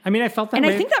person. Yeah. I mean, I felt that way.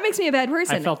 And I think that makes me a bad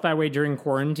person. I felt that way during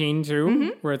quarantine,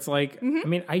 too, where it's like, I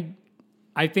mean,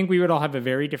 I think we would all have a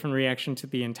very different reaction to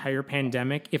the entire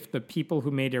pandemic if the people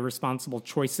who made irresponsible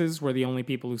choices were the only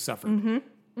people who suffered.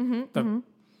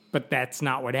 But that's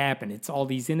not what happened. It's all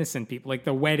these innocent people. Like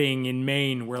the wedding in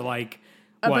Maine where like...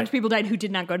 A bunch of people died who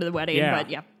did not go to the wedding, but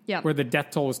yeah. Where the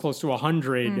death toll was close to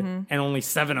 100 and only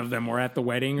 7 of them were at the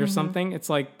wedding or something. It's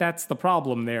like, that's the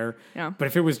problem there. Yeah. But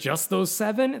if it was just those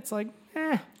 7, it's like,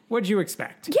 what'd you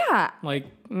expect? Yeah. Like,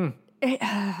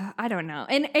 I don't know.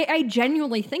 And I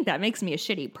genuinely think that makes me a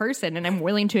shitty person, and I'm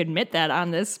willing to admit that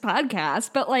on this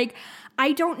podcast. But like,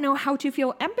 I don't know how to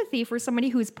feel empathy for somebody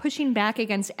who's pushing back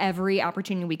against every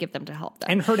opportunity we give them to help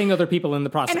them. And hurting other people in the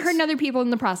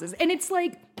process. And it's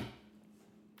like...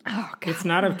 Oh, God. It's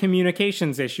not a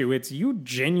communications issue. It's you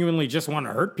genuinely just want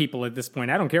to hurt people at this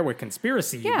point. I don't care what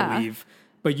conspiracy you believe,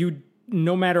 but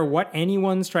no matter what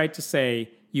anyone's tried to say,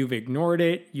 you've ignored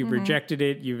it, you've rejected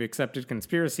it, you've accepted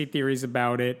conspiracy theories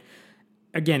about it.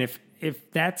 Again, if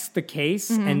that's the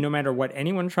case, and no matter what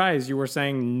anyone tries, you were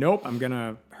saying, nope, I'm going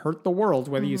to hurt the world,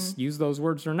 whether you use those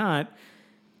words or not.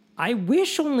 I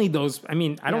wish only those, I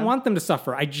mean, I don't want them to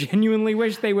suffer. I genuinely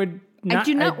wish they would I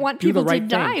do not want people to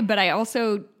die, but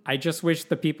I just wish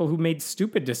the people who made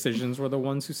stupid decisions were the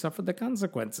ones who suffered the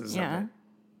consequences of it.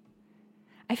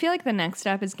 I feel like the next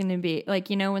step is going to be,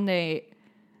 like, you know, when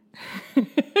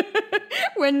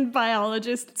when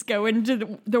biologists go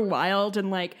into the wild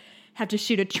and, like, have to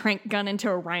shoot a tranq gun into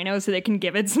a rhino so they can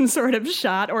give it some sort of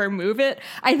shot or move it.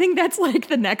 I think that's like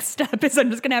the next step is we're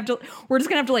just gonna have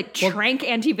to like tranq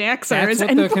anti-vaxxers. That's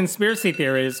what the conspiracy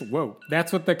theories.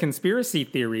 That's what the conspiracy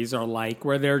theories are like,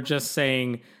 where they're just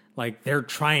saying like they're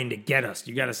trying to get us.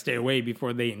 You got to stay away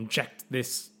before they inject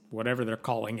this whatever they're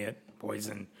calling it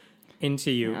poison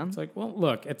into you. Yeah. It's like, well,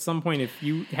 look, at some point, if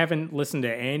you haven't listened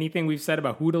to anything we've said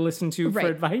about who to listen to for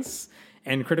advice.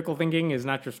 And critical thinking is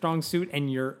not your strong suit. And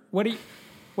what do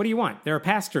you want? There are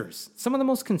pastors, some of the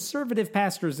most conservative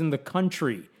pastors in the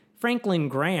country. Franklin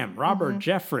Graham, Robert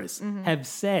Jeffress have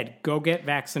said, go get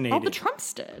vaccinated. All the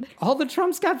Trumps did. All the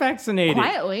Trumps got vaccinated.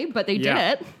 Quietly, but they did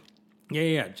it.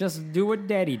 Yeah. Just do what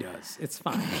daddy does. It's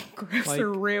fine.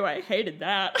 Gross-a-roo. I hated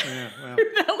that. Yeah, well.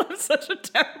 That was such a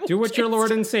terrible Do what your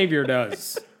Lord and Savior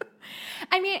does.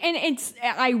 I mean, and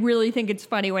I really think it's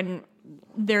funny when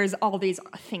there's all these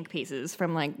think pieces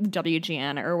from like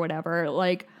WGN or whatever.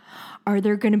 Like, are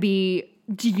you going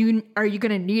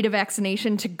to need a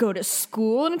vaccination to go to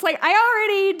school? And it's like, I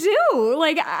already do.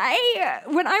 Like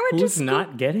when I went to school. Who's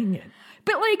not getting it?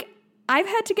 But like, I've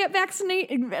had to get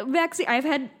vaccine.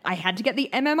 I had to get the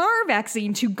MMR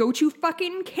vaccine to go to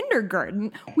fucking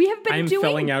kindergarten. We have been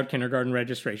filling out kindergarten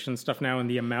registration stuff now, and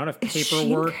the amount of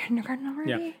paperwork. Is she in kindergarten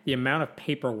already? Yeah, the amount of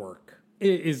paperwork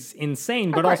is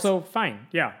insane, but also fine.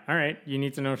 Yeah, all right. You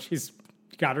need to know she's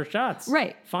got her shots.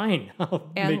 Right. Fine. I'll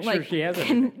make sure she has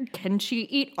it. Can she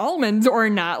eat almonds or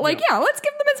not? Like, yeah, let's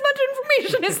give them as much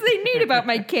information as they need about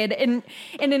my kid in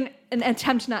an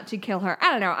attempt not to kill her.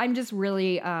 I don't know. I'm just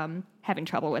really having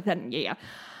trouble with it. Yeah.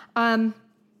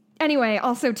 Anyway,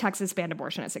 also Texas banned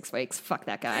abortion at 6 weeks. Fuck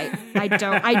that guy. I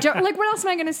don't, like, what else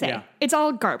am I going to say? Yeah. It's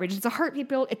all garbage. It's a heartbeat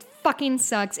bill. It fucking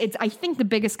sucks. It's, I think, the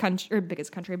biggest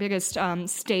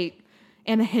state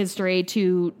in the history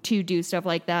to do stuff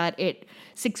like that.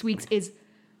 6 weeks is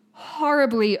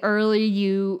horribly early.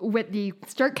 You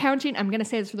start counting, I'm going to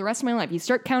say this for the rest of my life, you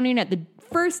start counting at the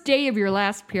first day of your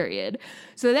last period.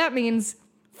 So that means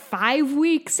 5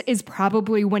 weeks is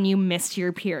probably when you missed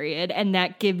your period, and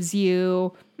that gives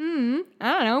you, I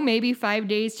don't know, maybe 5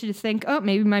 days to think, oh,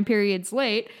 maybe my period's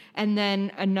late, and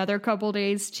then another couple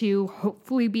days to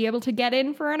hopefully be able to get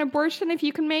in for an abortion if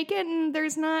you can make it, and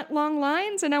there's not long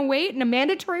lines and a wait and a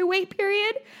mandatory wait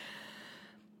period.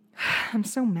 I'm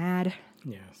so mad.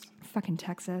 Yes. Fucking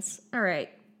Texas. All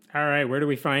right. Where do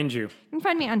we find you? You can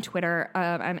find me on Twitter.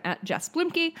 I'm at Jess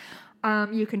Blumke.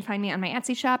 You can find me on my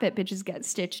Etsy shop at Bitches Get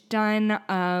Stitched Done.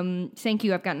 Thank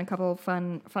you. I've gotten a couple of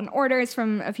fun orders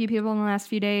from a few people in the last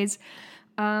few days.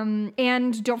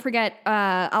 And don't forget,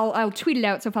 I'll tweet it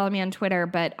out, so follow me on Twitter.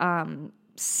 But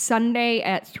Sunday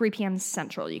at 3 p.m.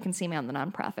 Central, you can see me on the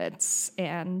Nonprofits.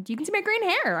 And you can see my green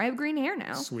hair. I have green hair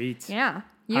now. Sweet. Yeah.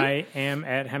 You? I am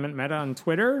at Hemant Mehta on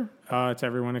Twitter. To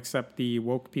everyone except the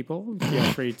woke people, feel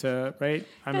free to, right?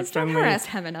 I'm at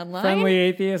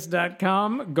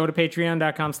friendlyatheist.com. Go to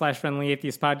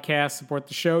patreon.com/friendlyatheistpodcast. Support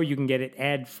the show. You can get it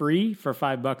ad-free for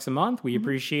 $5 a month. We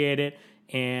appreciate it.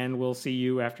 And we'll see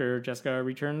you after Jessica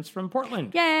returns from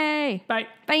Portland. Yay! Bye.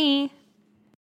 Bye.